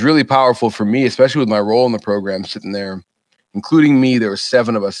 And it was really powerful for me, especially with my role in the program, sitting there, including me. There were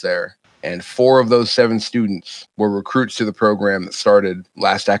 7 of us there. And 4 of those 7 students were recruits to the program that started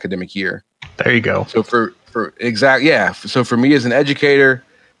last academic year. There you go. So So for me as an educator,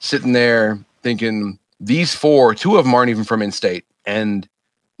 sitting there thinking, these 4, 2 of them aren't even from in-state, and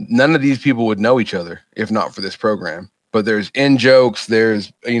none of these people would know each other if not for this program. But there's in-jokes,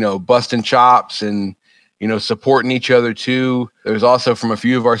 there's, busting chops and, supporting each other too. There's also from a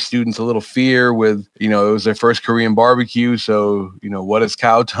few of our students a little fear with, it was their first Korean barbecue. So, what is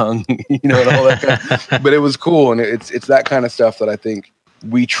cow tongue, and all that but it was cool. And it's that kind of stuff that I think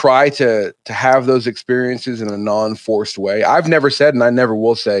we try to have those experiences in a non-forced way. I've never said, and I never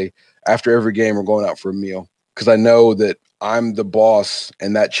will say, after every game we're going out for a meal, because I know that I'm the boss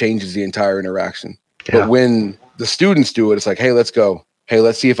and that changes the entire interaction. Yeah. But when the students do it, it's like, hey, let's go. Hey,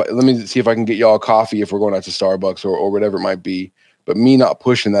 let me see if I can get y'all coffee if we're going out to Starbucks or whatever it might be. But me not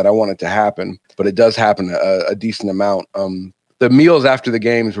pushing that, I want it to happen. But it does happen a decent amount. The meals after the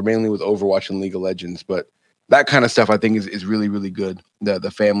games were mainly with Overwatch and League of Legends, but that kind of stuff I think is really, really good.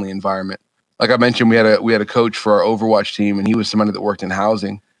 The family environment. Like I mentioned, we had a coach for our Overwatch team, and he was somebody that worked in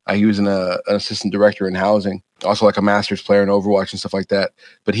housing. He was an assistant director in housing, also like a master's player in Overwatch and stuff like that.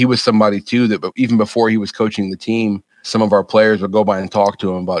 But he was somebody too that even before he was coaching the team, some of our players would go by and talk to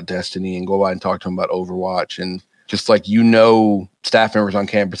him about Destiny and go by and talk to him about Overwatch, and just like, staff members on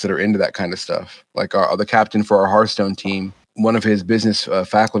campus that are into that kind of stuff. Like the captain for our Hearthstone team, one of his business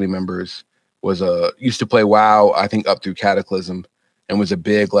faculty members was used to play WoW, I think up through Cataclysm, and was a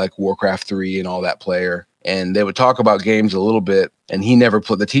big like Warcraft 3 and all that player. And they would talk about games a little bit, and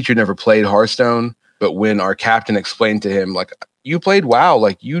the teacher never played Hearthstone. But when our captain explained to him, like, you played WoW,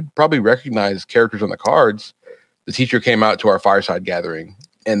 like you'd probably recognize characters on the cards. The teacher came out to our fireside gathering,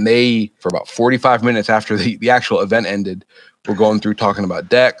 and they, for about 45 minutes after the actual event ended, were going through talking about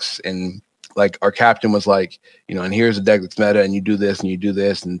decks. And like our captain was like, and here's a deck that's meta, and you do this and you do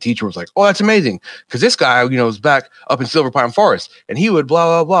this. And the teacher was like, oh, that's amazing. Because this guy, was back up in Silver Pine Forest, and he would blah,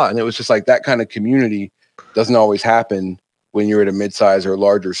 blah, blah. And it was just like that kind of community doesn't always happen when you're at a mid-size or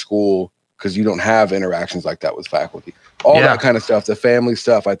larger school, because you don't have interactions like that with faculty. That kind of stuff, the family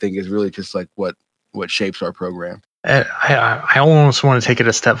stuff, I think is really just like what shapes our program. I almost want to take it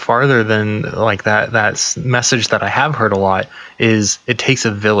a step farther than like that message that I have heard a lot is it takes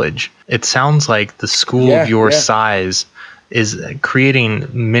a village. It sounds like the school of your size is creating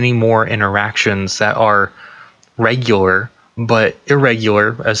many more interactions that are regular but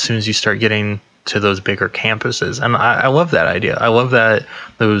irregular as soon as you start getting to those bigger campuses. And I love that idea. I love that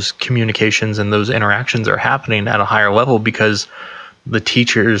those communications and those interactions are happening at a higher level because the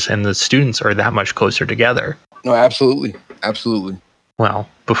teachers and the students are that much closer together. No, absolutely. Absolutely. Well,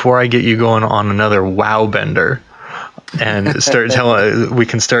 before I get you going on another wow bender, and start telling. We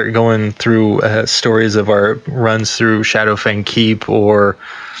can start going through stories of our runs through Shadowfang Keep or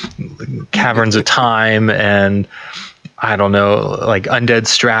Caverns of Time, and I don't know, like Undead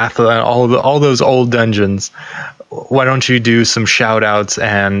Strath, all those old dungeons. Why don't you do some shout outs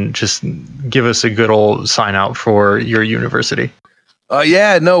and just give us a good old sign out for your university?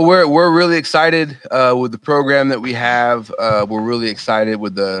 We're really excited with the program that we have. We're really excited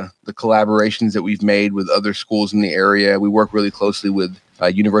with the collaborations that we've made with other schools in the area. We work really closely with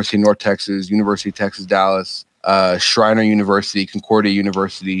University of North Texas, University of Texas Dallas, Shriner University, Concordia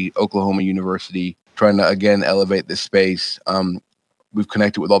University, Oklahoma University, trying to, again, elevate this space. We've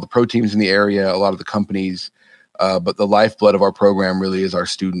connected with all the pro teams in the area, a lot of the companies, but the lifeblood of our program really is our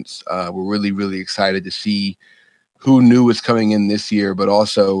students. We're really, really excited to see who new is coming in this year, but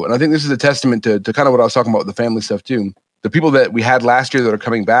also, and I think this is a testament to kind of what I was talking about with the family stuff too. The people that we had last year that are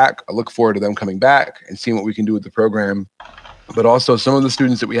coming back, I look forward to them coming back and seeing what we can do with the program. But also some of the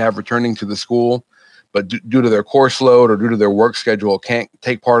students that we have returning to the school, but due to their course load or due to their work schedule, can't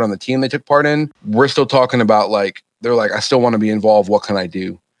take part on the team they took part in. We're still talking about they're like, I still want to be involved. What can I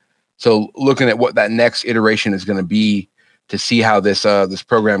do? So looking at what that next iteration is going to be, to see how this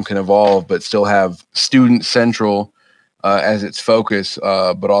program can evolve, but still have student central as its focus,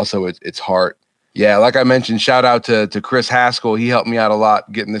 but also its heart. Yeah, like I mentioned, shout out to Chris Haskell. He helped me out a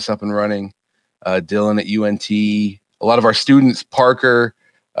lot getting this up and running. Dylan at UNT, a lot of our students, Parker,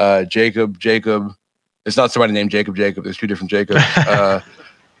 Jacob. It's not somebody named Jacob. There's two different Jacobs. A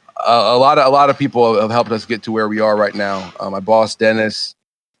lot of people have helped us get to where we are right now. My boss, Dennis,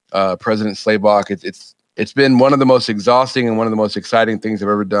 President Slaybach. It's been one of the most exhausting and one of the most exciting things I've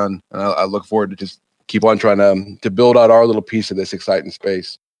ever done. And I look forward to just keep on trying to build out our little piece of this exciting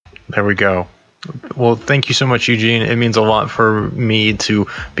space. There we go. Well, thank you so much, Eugene. It means a lot for me to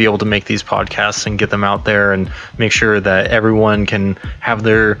be able to make these podcasts and get them out there and make sure that everyone can have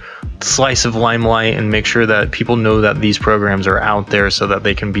their slice of limelight and make sure that people know that these programs are out there so that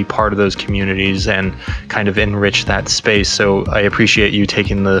they can be part of those communities and kind of enrich that space. So I appreciate you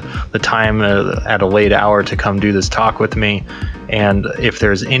taking the time at a late hour to come do this talk with me. And if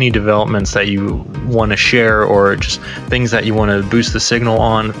there's any developments that you want to share or just things that you want to boost the signal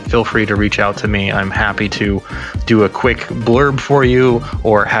on, feel free to reach out to me. I'm happy to do a quick blurb for you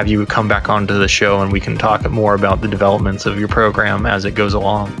or have you come back onto the show and we can talk more about the developments of your program as it goes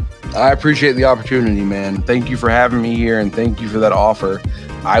along. I appreciate the opportunity, man. Thank you for having me here and thank you for that offer.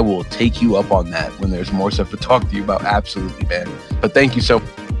 I will take you up on that when there's more stuff to talk to you about. Absolutely, man. But thank you so much.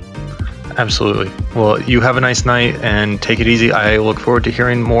 Absolutely. Well, you have a nice night and take it easy. I look forward to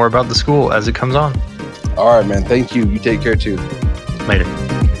hearing more about the school as it comes on. All right, man. Thank you. You take care too. Later.